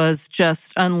this was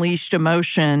just unleashed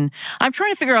emotion? I'm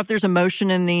trying to figure out if there's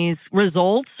emotion in these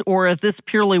results or if this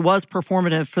purely was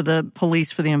performative for the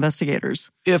police, for the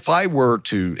investigators. If I were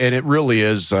to, and it really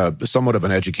is somewhat of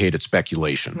an educated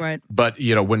speculation. Right. But,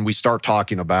 when we start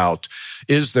talking about,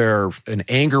 is there an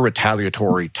anger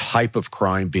retaliatory type of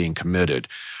crime being committed?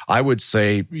 I would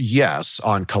say yes,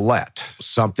 on Colette.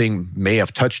 Something may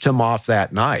have touched him off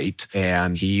that night,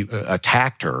 and he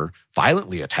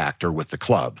violently attacked her with the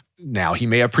club. Now, he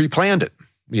may have pre-planned it,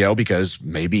 because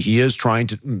maybe he is trying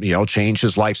to, change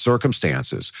his life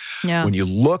circumstances. Yeah. When you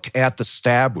look at the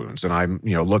stab wounds, and I'm,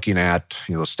 looking at,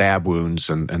 stab wounds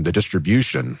and the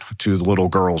distribution to the little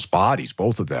girls' bodies,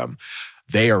 both of them,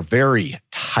 they are very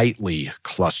tightly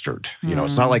clustered.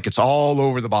 It's not like it's all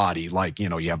over the body. Like,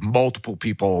 you have multiple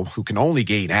people who can only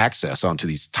gain access onto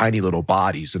these tiny little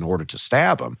bodies in order to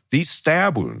stab them. These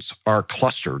stab wounds are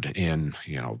clustered in,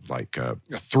 like a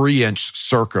 3-inch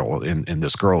circle in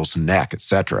this girl's neck,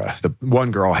 etc. The one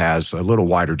girl has a little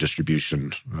wider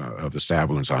distribution of the stab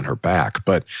wounds on her back.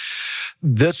 But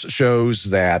this shows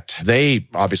that they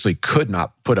obviously could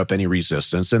not put up any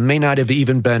resistance and may not have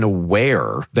even been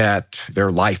aware that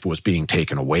their life was being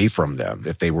taken away from them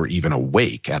if they were even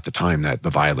awake at the time that the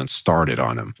violence started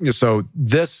on them. So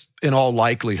this, in all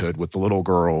likelihood, with the little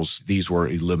girls, these were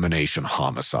elimination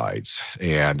homicides.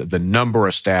 And the number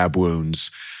of stab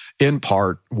wounds in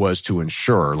part was to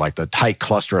ensure, like the tight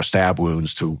cluster of stab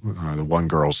wounds to the one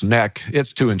girl's neck,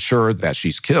 it's to ensure that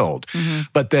she's killed.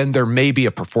 But then there may be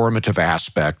a performative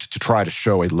aspect to try to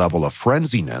show a level of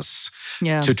frenziness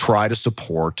to try to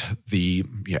support the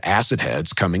acid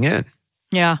heads coming in.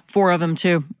 Yeah, 4 of them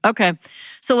too. Okay,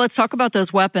 so let's talk about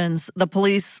those weapons. The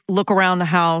police look around the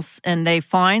house and they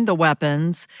find the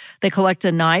weapons. They collect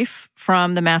a knife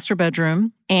from the master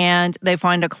bedroom and they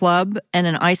find a club and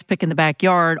an ice pick in the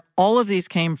backyard. All of these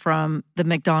came from the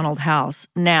McDonald house.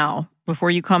 Now,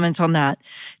 before you comment on that,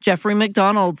 Jeffrey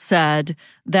McDonald said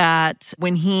that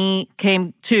when he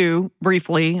came to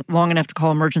briefly, long enough to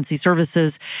call emergency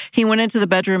services, he went into the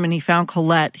bedroom and he found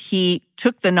Colette. He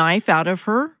took the knife out of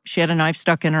her. She had a knife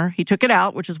stuck in her. He took it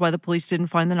out, which is why the police didn't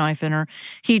find the knife in her.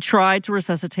 He tried to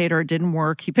resuscitate her. It didn't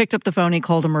work. He picked up the phone. He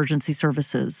called emergency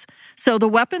services. So the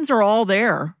weapons are all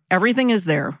there. Everything is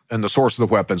there. And the source of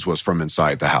the weapons was from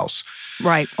inside the house.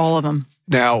 Right, all of them.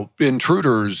 Now,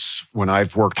 intruders, when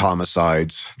I've worked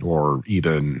homicides or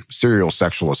even serial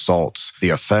sexual assaults, the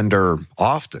offender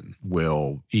often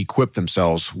will equip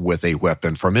themselves with a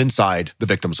weapon from inside the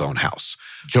victim's own house.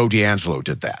 Joe D'Angelo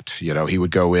did that. He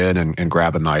would go in and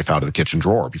grab a knife out of the kitchen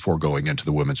drawer before going into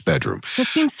the women's bedroom. That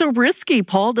seems so risky,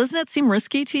 Paul. Doesn't that seem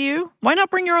risky to you? Why not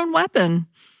bring your own weapon?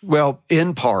 Well,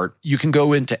 in part, you can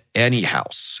go into any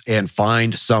house and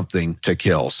find something to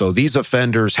kill. So these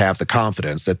offenders have the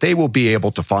confidence that they will be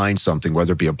able to find something,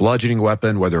 whether it be a bludgeoning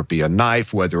weapon, whether it be a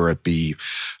knife, whether it be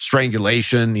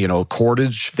strangulation,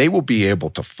 cordage. They will be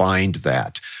able to find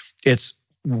that. It's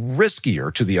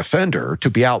riskier to the offender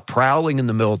to be out prowling in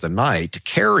the middle of the night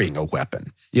carrying a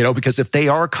weapon. Because if they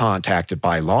are contacted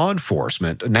by law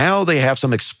enforcement, now they have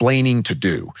some explaining to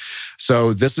do.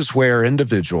 So this is where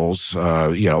individuals,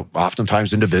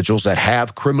 oftentimes individuals that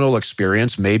have criminal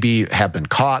experience, maybe have been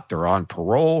caught, they're on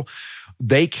parole,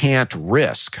 they can't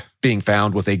risk being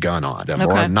found with a gun on them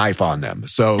or a knife on them.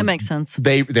 So that makes sense.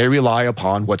 They rely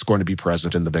upon what's going to be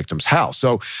present in the victim's house.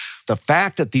 So the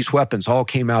fact that these weapons all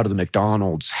came out of the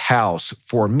McDonald's house,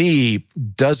 for me,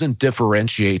 doesn't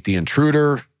differentiate the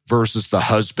intruder versus the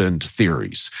husband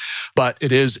theories. But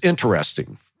it is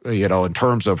interesting, in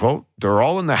terms of, they're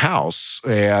all in the house,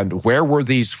 and where were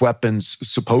these weapons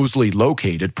supposedly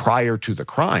located prior to the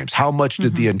crimes? How much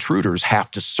did the intruders have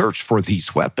to search for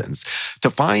these weapons to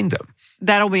find them?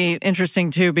 That'll be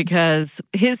interesting too, because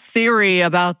his theory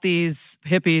about these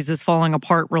hippies is falling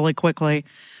apart really quickly.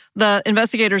 The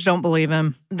investigators don't believe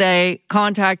him. They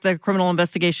contact the Criminal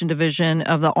Investigation Division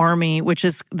of the Army, which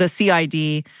is the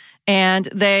CID, and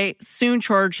they soon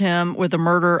charge him with the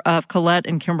murder of Colette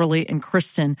and Kimberly and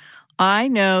Kristen. I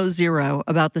know zero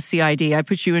about the CID. I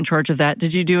put you in charge of that.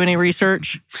 Did you do any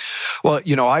research? Well,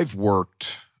 I've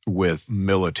worked with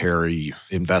military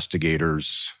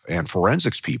investigators and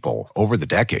forensics people over the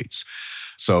decades.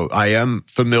 So I am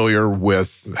familiar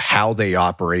with how they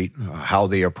operate, how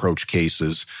they approach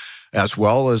cases, as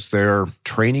well as their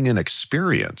training and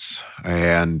experience.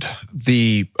 And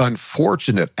the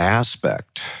unfortunate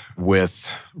aspect with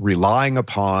relying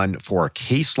upon, for a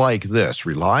case like this,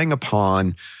 relying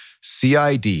upon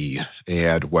CID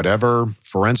and whatever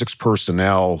forensics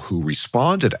personnel who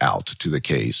responded out to the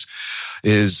case,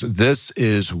 this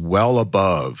is well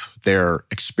above their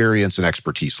experience and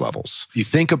expertise levels. You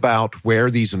think about where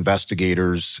these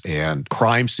investigators and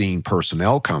crime scene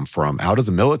personnel come from out of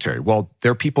the military. Well,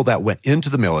 they're people that went into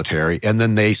the military and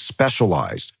then they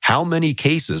specialized. How many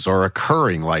cases are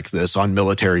occurring like this on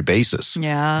military bases?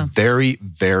 Yeah. Very,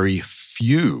 very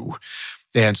few.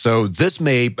 And so this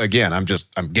may, again, I'm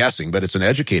guessing, but it's an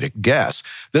educated guess.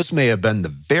 This may have been the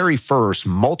very first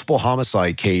multiple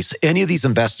homicide case any of these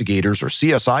investigators or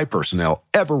CSI personnel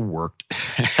ever worked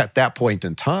at that point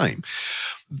in time.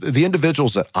 the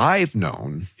individuals that I've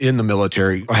known in the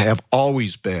military have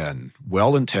always been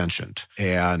well-intentioned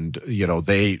and,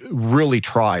 they really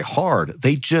try hard.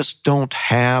 They just don't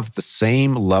have the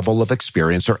same level of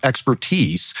experience or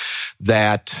expertise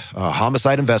that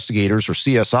homicide investigators or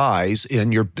CSIs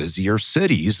in your busier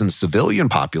cities and civilian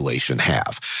population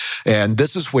have. And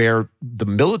this is where the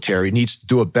military needs to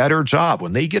do a better job.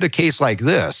 When they get a case like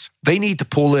this, they need to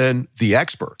pull in the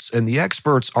experts. And the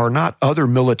experts are not other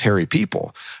military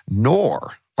people,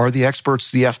 nor are the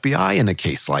experts the FBI in a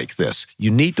case like this.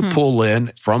 You need to pull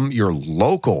in from your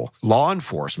local law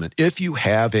enforcement. If you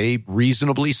have a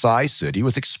reasonably sized city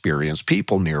with experienced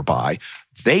people nearby,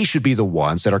 they should be the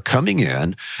ones that are coming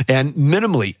in and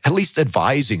minimally at least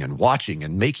advising and watching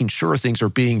and making sure things are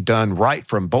being done right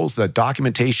from both the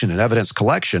documentation and evidence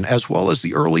collection as well as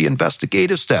the early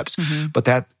investigative steps. But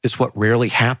that is what rarely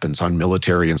happens on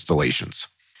military installations.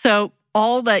 So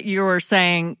all that you're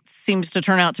saying seems to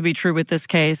turn out to be true with this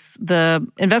case. The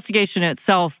investigation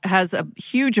itself has a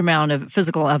huge amount of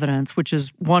physical evidence, which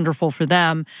is wonderful for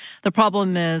them. The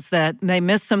problem is that they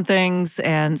missed some things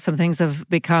and some things have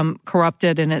become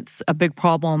corrupted, and it's a big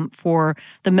problem for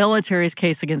the military's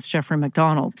case against Jeffrey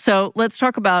MacDonald. So let's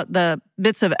talk about the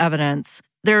bits of evidence.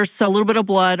 There's a little bit of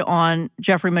blood on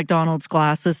Jeffrey MacDonald's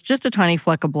glasses, just a tiny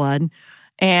fleck of blood.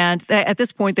 And at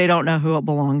this point, they don't know who it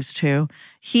belongs to.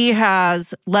 He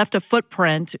has left a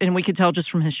footprint, and we could tell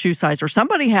just from his shoe size, or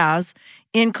somebody has,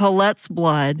 in Colette's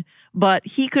blood. But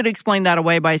he could explain that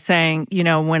away by saying,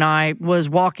 when I was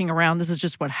walking around, this is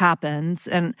just what happens.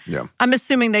 And I'm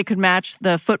assuming they could match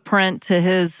the footprint to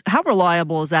his. How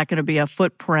reliable is that going to be, a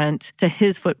footprint to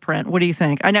his footprint? What do you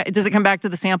think? I know. Does it come back to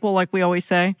the sample like we always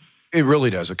say? It really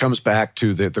does. It comes back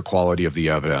to the quality of the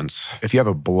evidence. If you have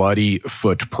a bloody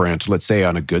footprint, let's say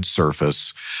on a good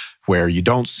surface, where you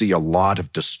don't see a lot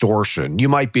of distortion, you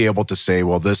might be able to say,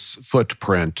 well, this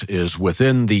footprint is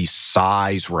within the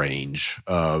size range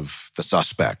of the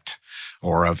suspect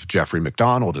or of Jeffrey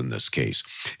MacDonald in this case.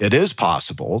 It is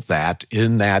possible that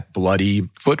in that bloody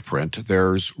footprint,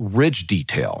 there's ridge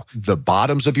detail. The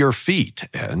bottoms of your feet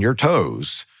and your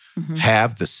toes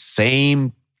have the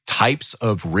same types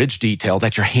of ridge detail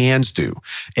that your hands do.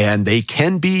 And they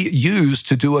can be used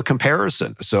to do a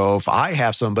comparison. So if I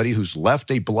have somebody who's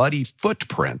left a bloody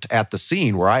footprint at the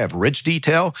scene where I have ridge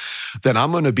detail, then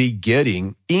I'm going to be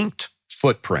getting inked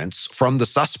footprints from the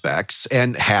suspects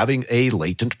and having a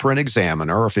latent print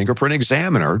examiner or fingerprint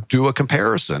examiner do a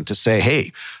comparison to say,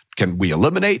 hey, can we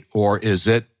eliminate, or is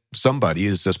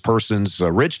this person's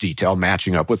ridge detail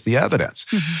matching up with the evidence?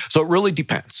 So it really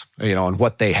depends, on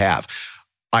what they have.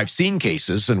 I've seen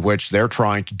cases in which they're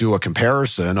trying to do a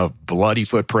comparison of bloody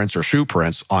footprints or shoe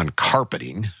prints on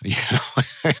carpeting,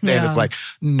 and it's like,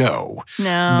 no.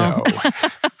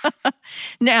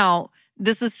 Now,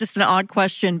 this is just an odd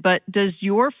question, but does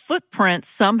your footprint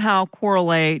somehow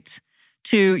correlate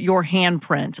to your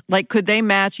handprint? Like, could they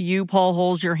match you, Paul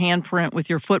Holes, your handprint with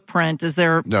your footprint? Is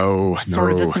there no?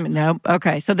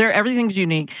 Okay, so everything's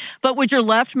unique. But would your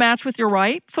left match with your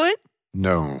right foot?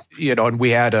 No. And we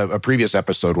had a previous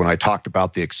episode when I talked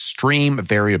about the extreme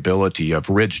variability of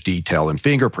ridge detail in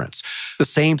fingerprints. The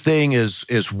same thing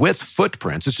is with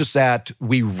footprints. It's just that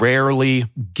we rarely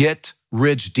get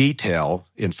ridge detail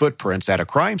in footprints at a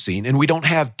crime scene, and we don't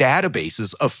have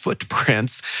databases of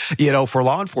footprints, for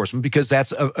law enforcement, because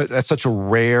that's such a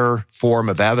rare form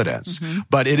of evidence.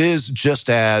 But it is just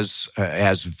as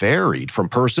varied from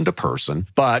person to person,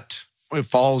 but it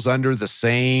falls under the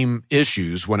same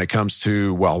issues when it comes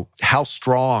to, well, how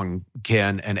strong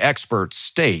can an expert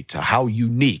state? How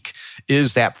unique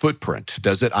is that footprint?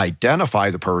 Does it identify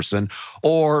the person,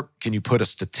 or can you put a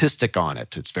statistic on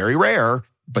it? It's very rare,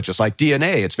 but just like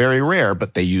DNA, it's very rare,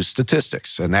 but they use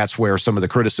statistics. And that's where some of the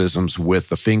criticisms with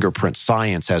the fingerprint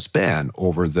science has been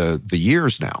over the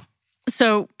years now.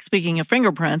 So speaking of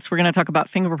fingerprints, we're going to talk about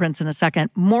fingerprints in a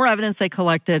second. More evidence they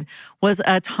collected was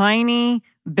a tiny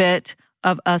bit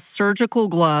of a surgical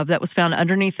glove that was found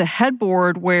underneath the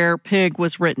headboard where Pig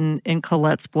was written in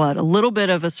Colette's blood. A little bit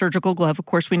of a surgical glove. Of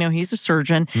course, we know he's a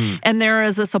surgeon. And there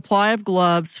is a supply of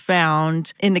gloves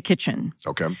found in the kitchen.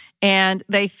 Okay. And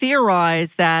they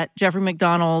theorize that Jeffrey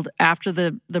MacDonald, after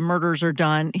the murders are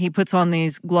done, he puts on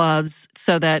these gloves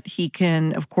so that he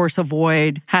can, of course,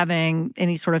 avoid having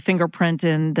any sort of fingerprint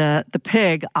in the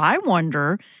pig. I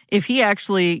wonder if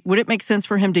would it make sense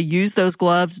for him to use those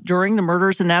gloves during the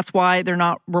murders, and that's why they're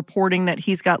not reporting that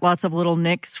he's got lots of little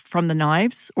nicks from the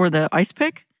knives or the ice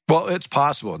pick? Well, it's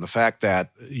possible. And the fact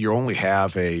that you only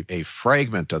have a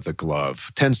fragment of the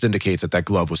glove tends to indicate that that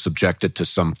glove was subjected to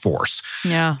some force.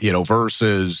 Yeah.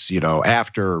 Versus,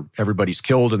 after everybody's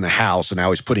killed in the house and now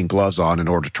he's putting gloves on in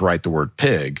order to write the word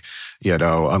pig,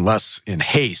 unless in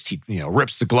haste he,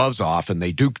 rips the gloves off, and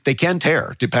they can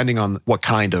tear depending on what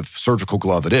kind of surgical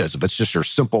glove it is. If it's just your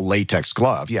simple latex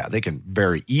glove, yeah, they can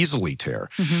very easily tear.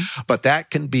 Mm-hmm. But that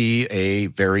can be a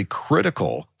very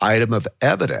critical item of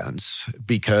evidence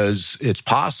because it's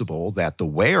possible that the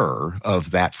wearer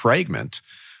of that fragment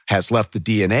has left the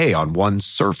DNA on one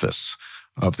surface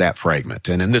of that fragment.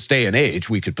 And in this day and age,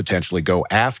 we could potentially go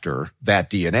after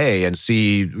that DNA and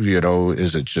see,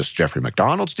 is it just Jeffrey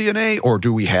McDonald's DNA, or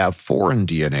do we have foreign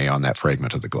DNA on that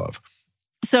fragment of the glove?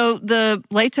 So a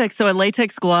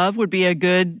latex glove would be a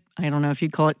good, I don't know if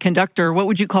you'd call it conductor. What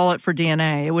would you call it for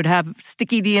DNA? It would have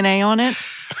sticky DNA on it?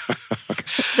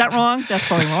 Is that wrong? That's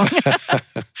probably wrong.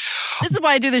 This is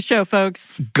why I do this show,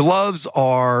 folks. Gloves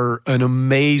are an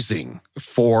amazing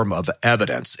form of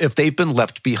evidence if they've been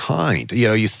left behind.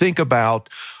 You think about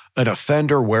an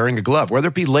offender wearing a glove, whether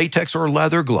it be latex or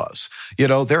leather gloves,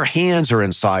 their hands are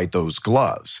inside those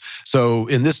gloves. So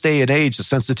in this day and age, the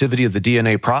sensitivity of the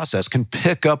DNA process can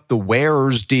pick up the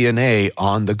wearer's DNA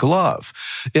on the glove.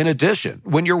 In addition,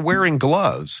 when you're wearing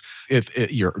gloves, if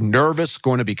you're nervous,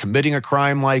 going to be committing a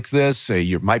crime like this,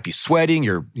 you might be sweating,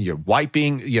 you're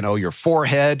wiping, your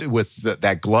forehead with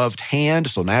that gloved hand.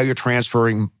 So now you're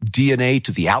transferring DNA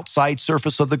to the outside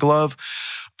surface of the glove.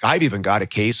 I've even got a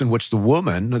case in which the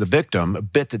woman, the victim,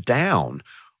 bit down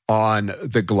on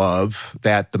the glove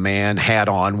that the man had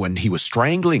on when he was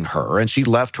strangling her, and she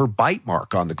left her bite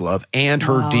mark on the glove and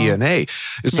her DNA.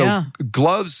 So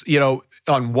gloves,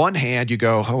 on one hand, you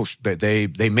go, oh, they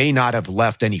may not have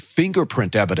left any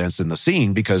fingerprint evidence in the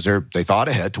scene because they thought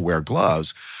ahead to wear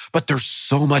gloves. But there's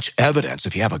so much evidence,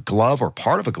 if you have a glove or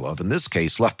part of a glove, in this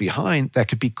case, left behind, that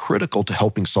could be critical to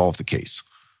helping solve the case.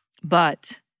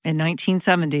 But in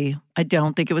 1970, I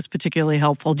don't think it was particularly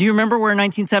helpful. Do you remember where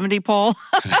 1970, Paul?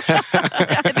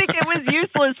 I think it was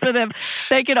useless for them.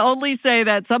 They could only say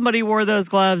that somebody wore those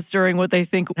gloves during what they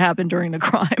think happened during the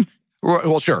crime.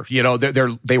 Well, sure.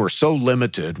 They were so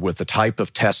limited with the type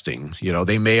of testing.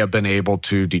 They may have been able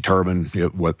to determine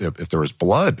if there was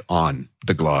blood on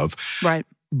the glove. Right.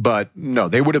 But no,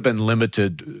 they would have been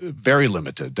limited, very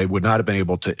limited. They would not have been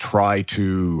able to try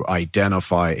to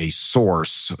identify a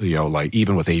source, like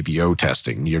even with ABO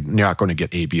testing. You're not going to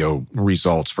get ABO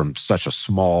results from such a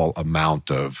small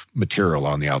amount of material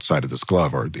on the outside of this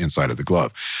glove or the inside of the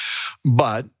glove.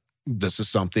 But this is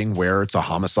something where it's a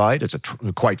homicide.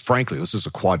 Quite frankly, this is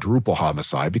a quadruple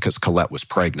homicide because Colette was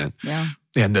pregnant. Yeah.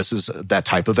 And this is that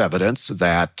type of evidence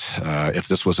that if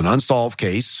this was an unsolved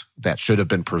case, that should have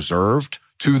been preserved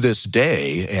to this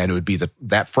day, and it would be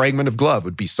that fragment of glove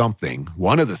would be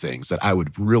one of the things that I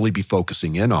would really be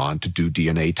focusing in on to do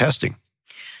DNA testing.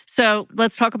 So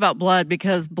let's talk about blood,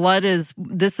 because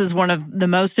this is one of the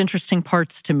most interesting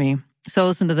parts to me. So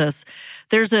listen to this.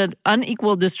 There's an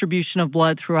unequal distribution of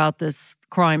blood throughout this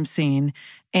crime scene.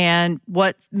 And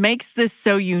what makes this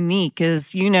so unique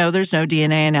is, there's no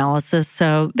DNA analysis,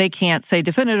 so they can't say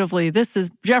definitively, this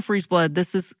is Jeffrey's blood,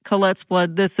 this is Colette's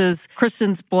blood, this is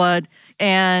Kristen's blood.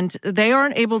 And they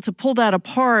aren't able to pull that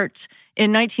apart.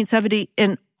 In 1970,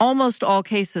 in almost all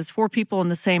cases, 4 people in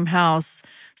the same house,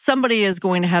 somebody is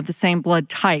going to have the same blood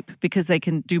type because they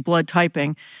can do blood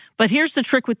typing. But here's the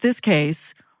trick with this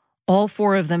case. All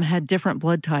 4 of them had different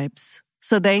blood types.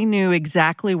 So they knew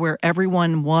exactly where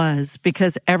everyone was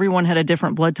because everyone had a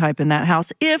different blood type in that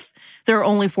house if there are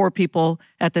only 4 people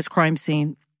at this crime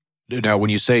scene. Now,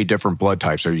 when you say different blood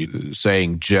types, are you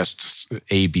saying just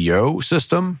ABO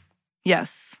system?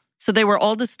 Yes. So they were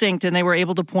all distinct, and they were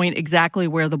able to point exactly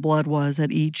where the blood was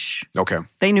at each. Okay.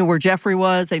 They knew where Jeffrey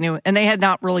was. And they had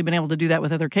not really been able to do that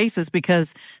with other cases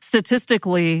because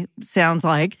statistically, sounds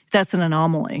like that's an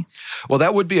anomaly. Well,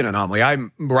 that would be an anomaly.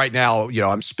 I'm right now,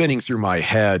 I'm spinning through my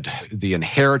head the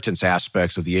inheritance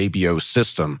aspects of the ABO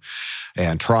system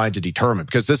and trying to determine,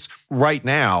 because this right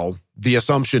now, the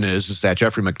assumption is that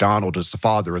Jeffrey McDonald is the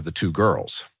father of the 2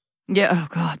 girls. Yeah. Oh,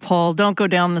 God, Paul, don't go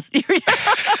down this area.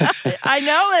 I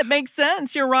know that makes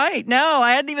sense. You're right. No,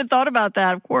 I hadn't even thought about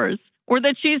that, of course. Or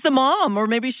that she's the mom, or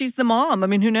maybe she's the mom. I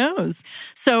mean, who knows?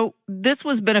 So this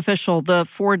was beneficial. The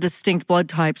 4 distinct blood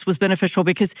types was beneficial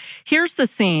because here's the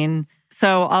scene.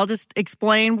 So I'll just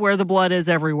explain where the blood is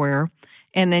everywhere.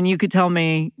 And then you could tell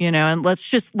me, and let's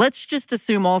just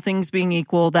assume, all things being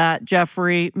equal, that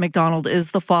Jeffrey McDonald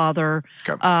is the father.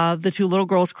 Okay. The two little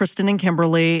girls, Kristen and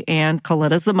Kimberly, and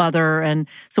Coletta's the mother. And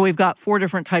so we've got 4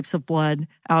 different types of blood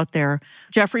out there.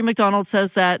 Jeffrey McDonald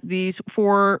says that these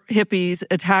 4 hippies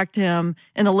attacked him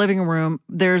in the living room.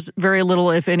 There's very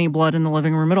little, if any, blood in the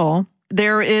living room at all.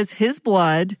 There is his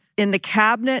blood in the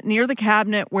cabinet, near the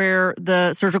cabinet where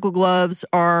the surgical gloves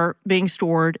are being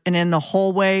stored, and in the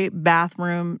hallway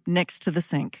bathroom next to the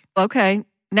sink. Okay,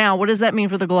 now what does that mean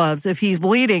for the gloves? If he's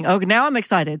bleeding, okay, now I'm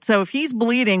excited. So if he's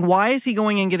bleeding, why is he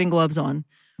going and getting gloves on?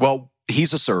 Well,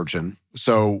 he's a surgeon.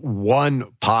 So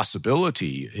one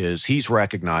possibility is he's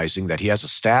recognizing that he has a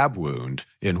stab wound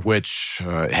in which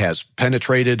has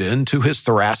penetrated into his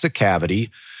thoracic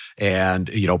cavity. And,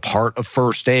 part of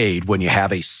first aid when you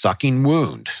have a sucking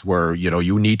wound where,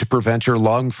 you need to prevent your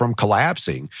lung from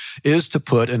collapsing is to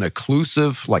put an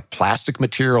occlusive, like plastic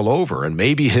material over. And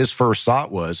maybe his first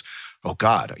thought was, oh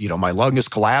God, my lung is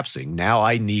collapsing. Now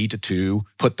I need to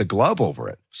put the glove over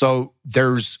it. So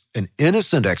there's an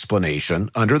innocent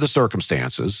explanation under the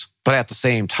circumstances. But at the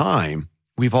same time,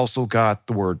 we've also got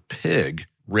the word pig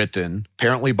written,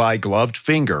 apparently by gloved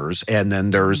fingers, and then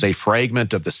there's a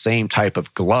fragment of the same type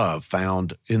of glove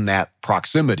found in that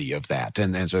proximity of that.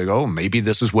 And so you go, maybe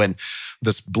this is when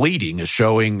this bleeding is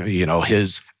showing,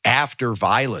 his after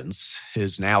violence,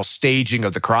 his now staging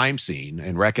of the crime scene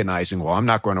and recognizing, well, I'm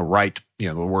not going to write,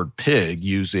 the word pig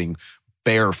using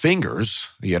bare fingers,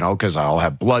 because I'll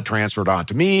have blood transferred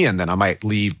onto me and then I might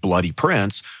leave bloody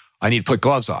prints. I need to put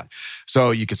gloves on.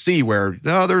 So you can see where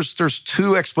there's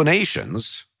 2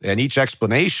 explanations, and each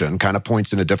explanation kind of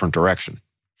points in a different direction.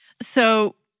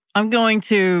 So I'm going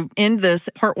to end this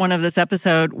part 1 of this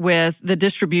episode with the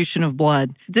distribution of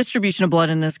blood. Distribution of blood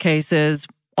in this case is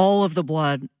all of the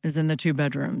blood is in the 2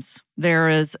 bedrooms. There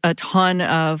is a ton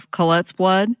of Colette's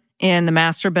blood in the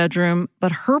master bedroom,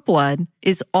 but her blood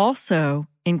is also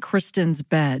in Kristen's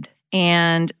bed.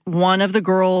 And one of the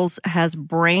girls has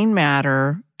brain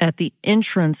matter at the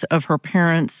entrance of her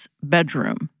parents'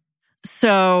 bedroom.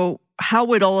 So how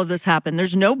would all of this happen?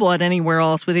 There's no blood anywhere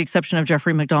else with the exception of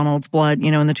Jeffrey McDonald's blood,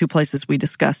 in the 2 places we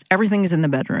discussed. Everything is in the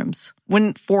bedrooms.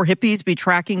 Wouldn't 4 hippies be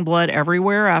tracking blood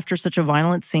everywhere after such a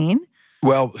violent scene?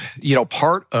 Well,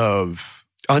 part of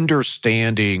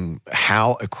understanding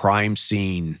how a crime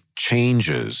scene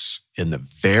changes in the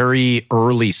very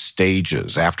early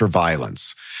stages after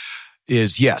violence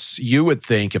is, yes, you would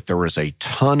think if there was a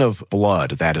ton of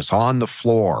blood that is on the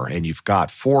floor and you've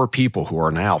got 4 people who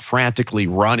are now frantically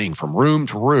running from room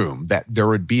to room, that there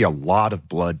would be a lot of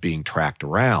blood being tracked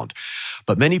around.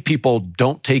 But many people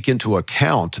don't take into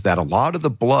account that a lot of the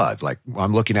blood, like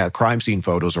I'm looking at crime scene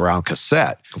photos around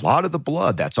Cassette, a lot of the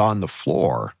blood that's on the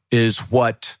floor is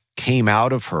what came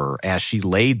out of her as she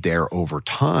laid there over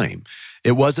time.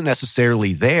 It wasn't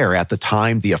necessarily there at the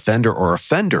time the offender or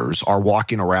offenders are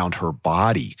walking around her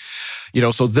body.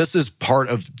 So this is part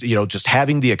of, just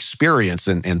having the experience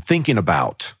and thinking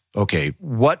about, okay,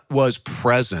 what was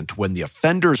present when the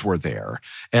offenders were there?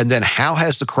 And then how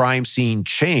has the crime scene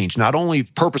changed, not only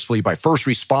purposefully by first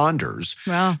responders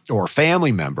or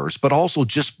family members, but also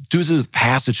just due to the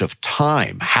passage of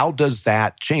time? How does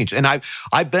that change? And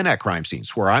I've been at crime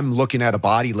scenes where I'm looking at a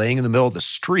body laying in the middle of the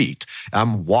street.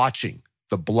 I'm watching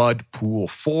the blood pool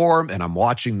form, and I'm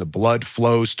watching the blood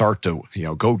flow start to,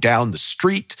 go down the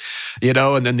street,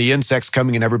 and then the insects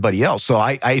coming and everybody else. So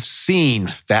I've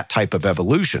seen that type of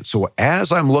evolution. So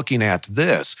as I'm looking at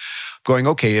this, going,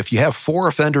 okay, if you have 4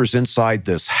 offenders inside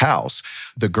this house,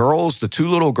 the 2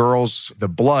 little girls, the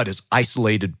blood is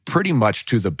isolated pretty much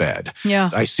to the bed. Yeah.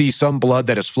 I see some blood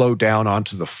that has flowed down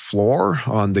onto the floor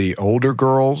on the older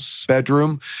girl's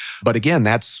bedroom. But again,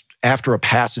 that's after a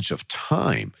passage of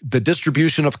time. The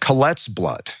distribution of Colette's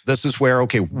blood. This is where,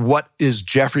 okay, what is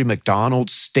Jeffrey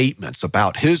McDonald's statements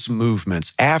about his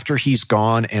movements after he's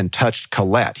gone and touched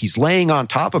Colette? He's laying on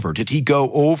top of her. Did he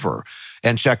go over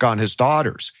and check on his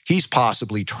daughters? He's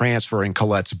possibly transferring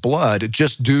Colette's blood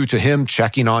just due to him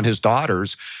checking on his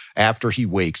daughters after he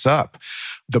wakes up.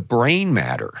 The brain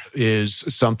matter is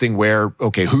something where,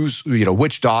 okay,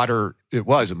 which daughter it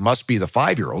was. It must be the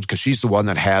 5-year-old because she's the one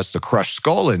that has the crushed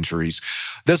skull injuries.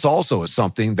 This also is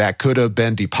something that could have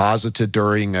been deposited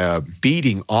during a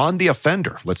beating on the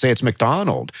offender. Let's say it's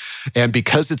McDonald. And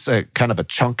because it's a kind of a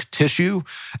chunk tissue,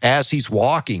 as he's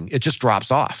walking, it just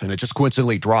drops off. And it just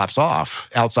coincidentally drops off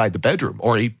outside the bedroom,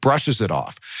 or he brushes it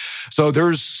off. So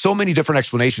there's so many different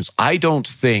explanations. I don't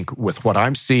think with what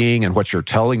I'm seeing and what you're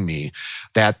telling me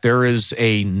that there is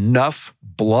enough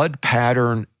blood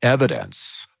pattern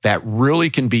evidence that really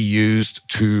can be used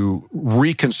to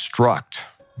reconstruct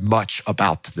much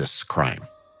about this crime.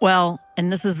 Well,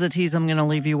 and this is the tease I'm going to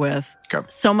leave you with. Okay.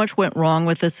 So much went wrong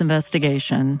with this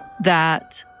investigation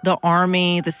that the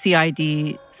Army, the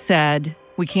CID said,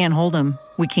 we can't hold him.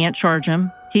 We can't charge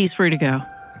him. He's free to go.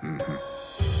 Mm-hmm.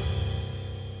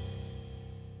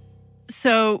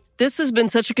 So this has been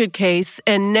such a good case.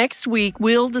 And next week,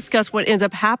 we'll discuss what ends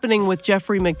up happening with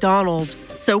Jeffrey McDonald.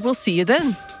 So we'll see you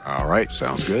then. All right.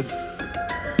 Sounds good.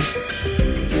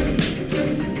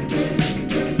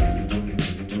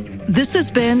 This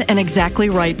has been an Exactly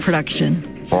Right production.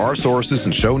 For our sources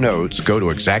and show notes, go to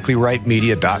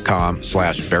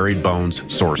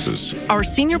exactlyrightmedia.com/buriedbonessources. Our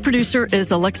senior producer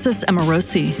is Alexis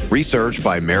Amorosi. Research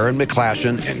by Maren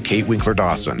McClashen and Kate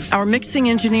Winkler-Dawson. Our mixing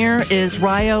engineer is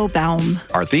Ryo Baum.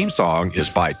 Our theme song is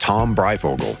by Tom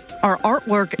Breifogel. Our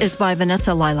artwork is by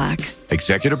Vanessa Lilac.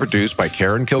 Executive produced by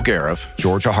Karen Kilgariff,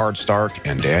 Georgia Hardstark,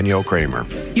 and Danielle Kramer.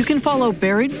 You can follow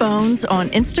Buried Bones on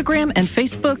Instagram and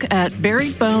Facebook at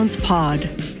Buried Bones Pod.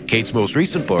 Kate's most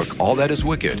recent book, All That Is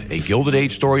Wicked, a Gilded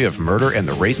Age story of murder and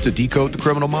the race to decode the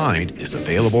criminal mind, is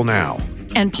available now.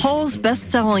 And Paul's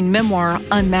best-selling memoir,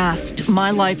 Unmasked,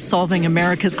 My Life Solving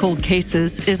America's Cold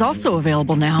Cases, is also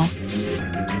available now.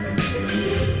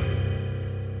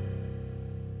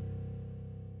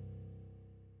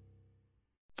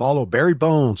 Follow Buried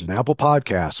Bones on Apple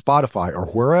Podcasts, Spotify, or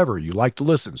wherever you like to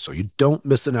listen so you don't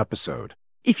miss an episode.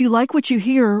 If you like what you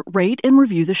hear, rate and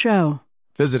review the show.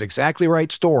 Visit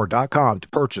exactlyrightstore.com to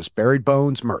purchase Buried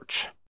Bones merch.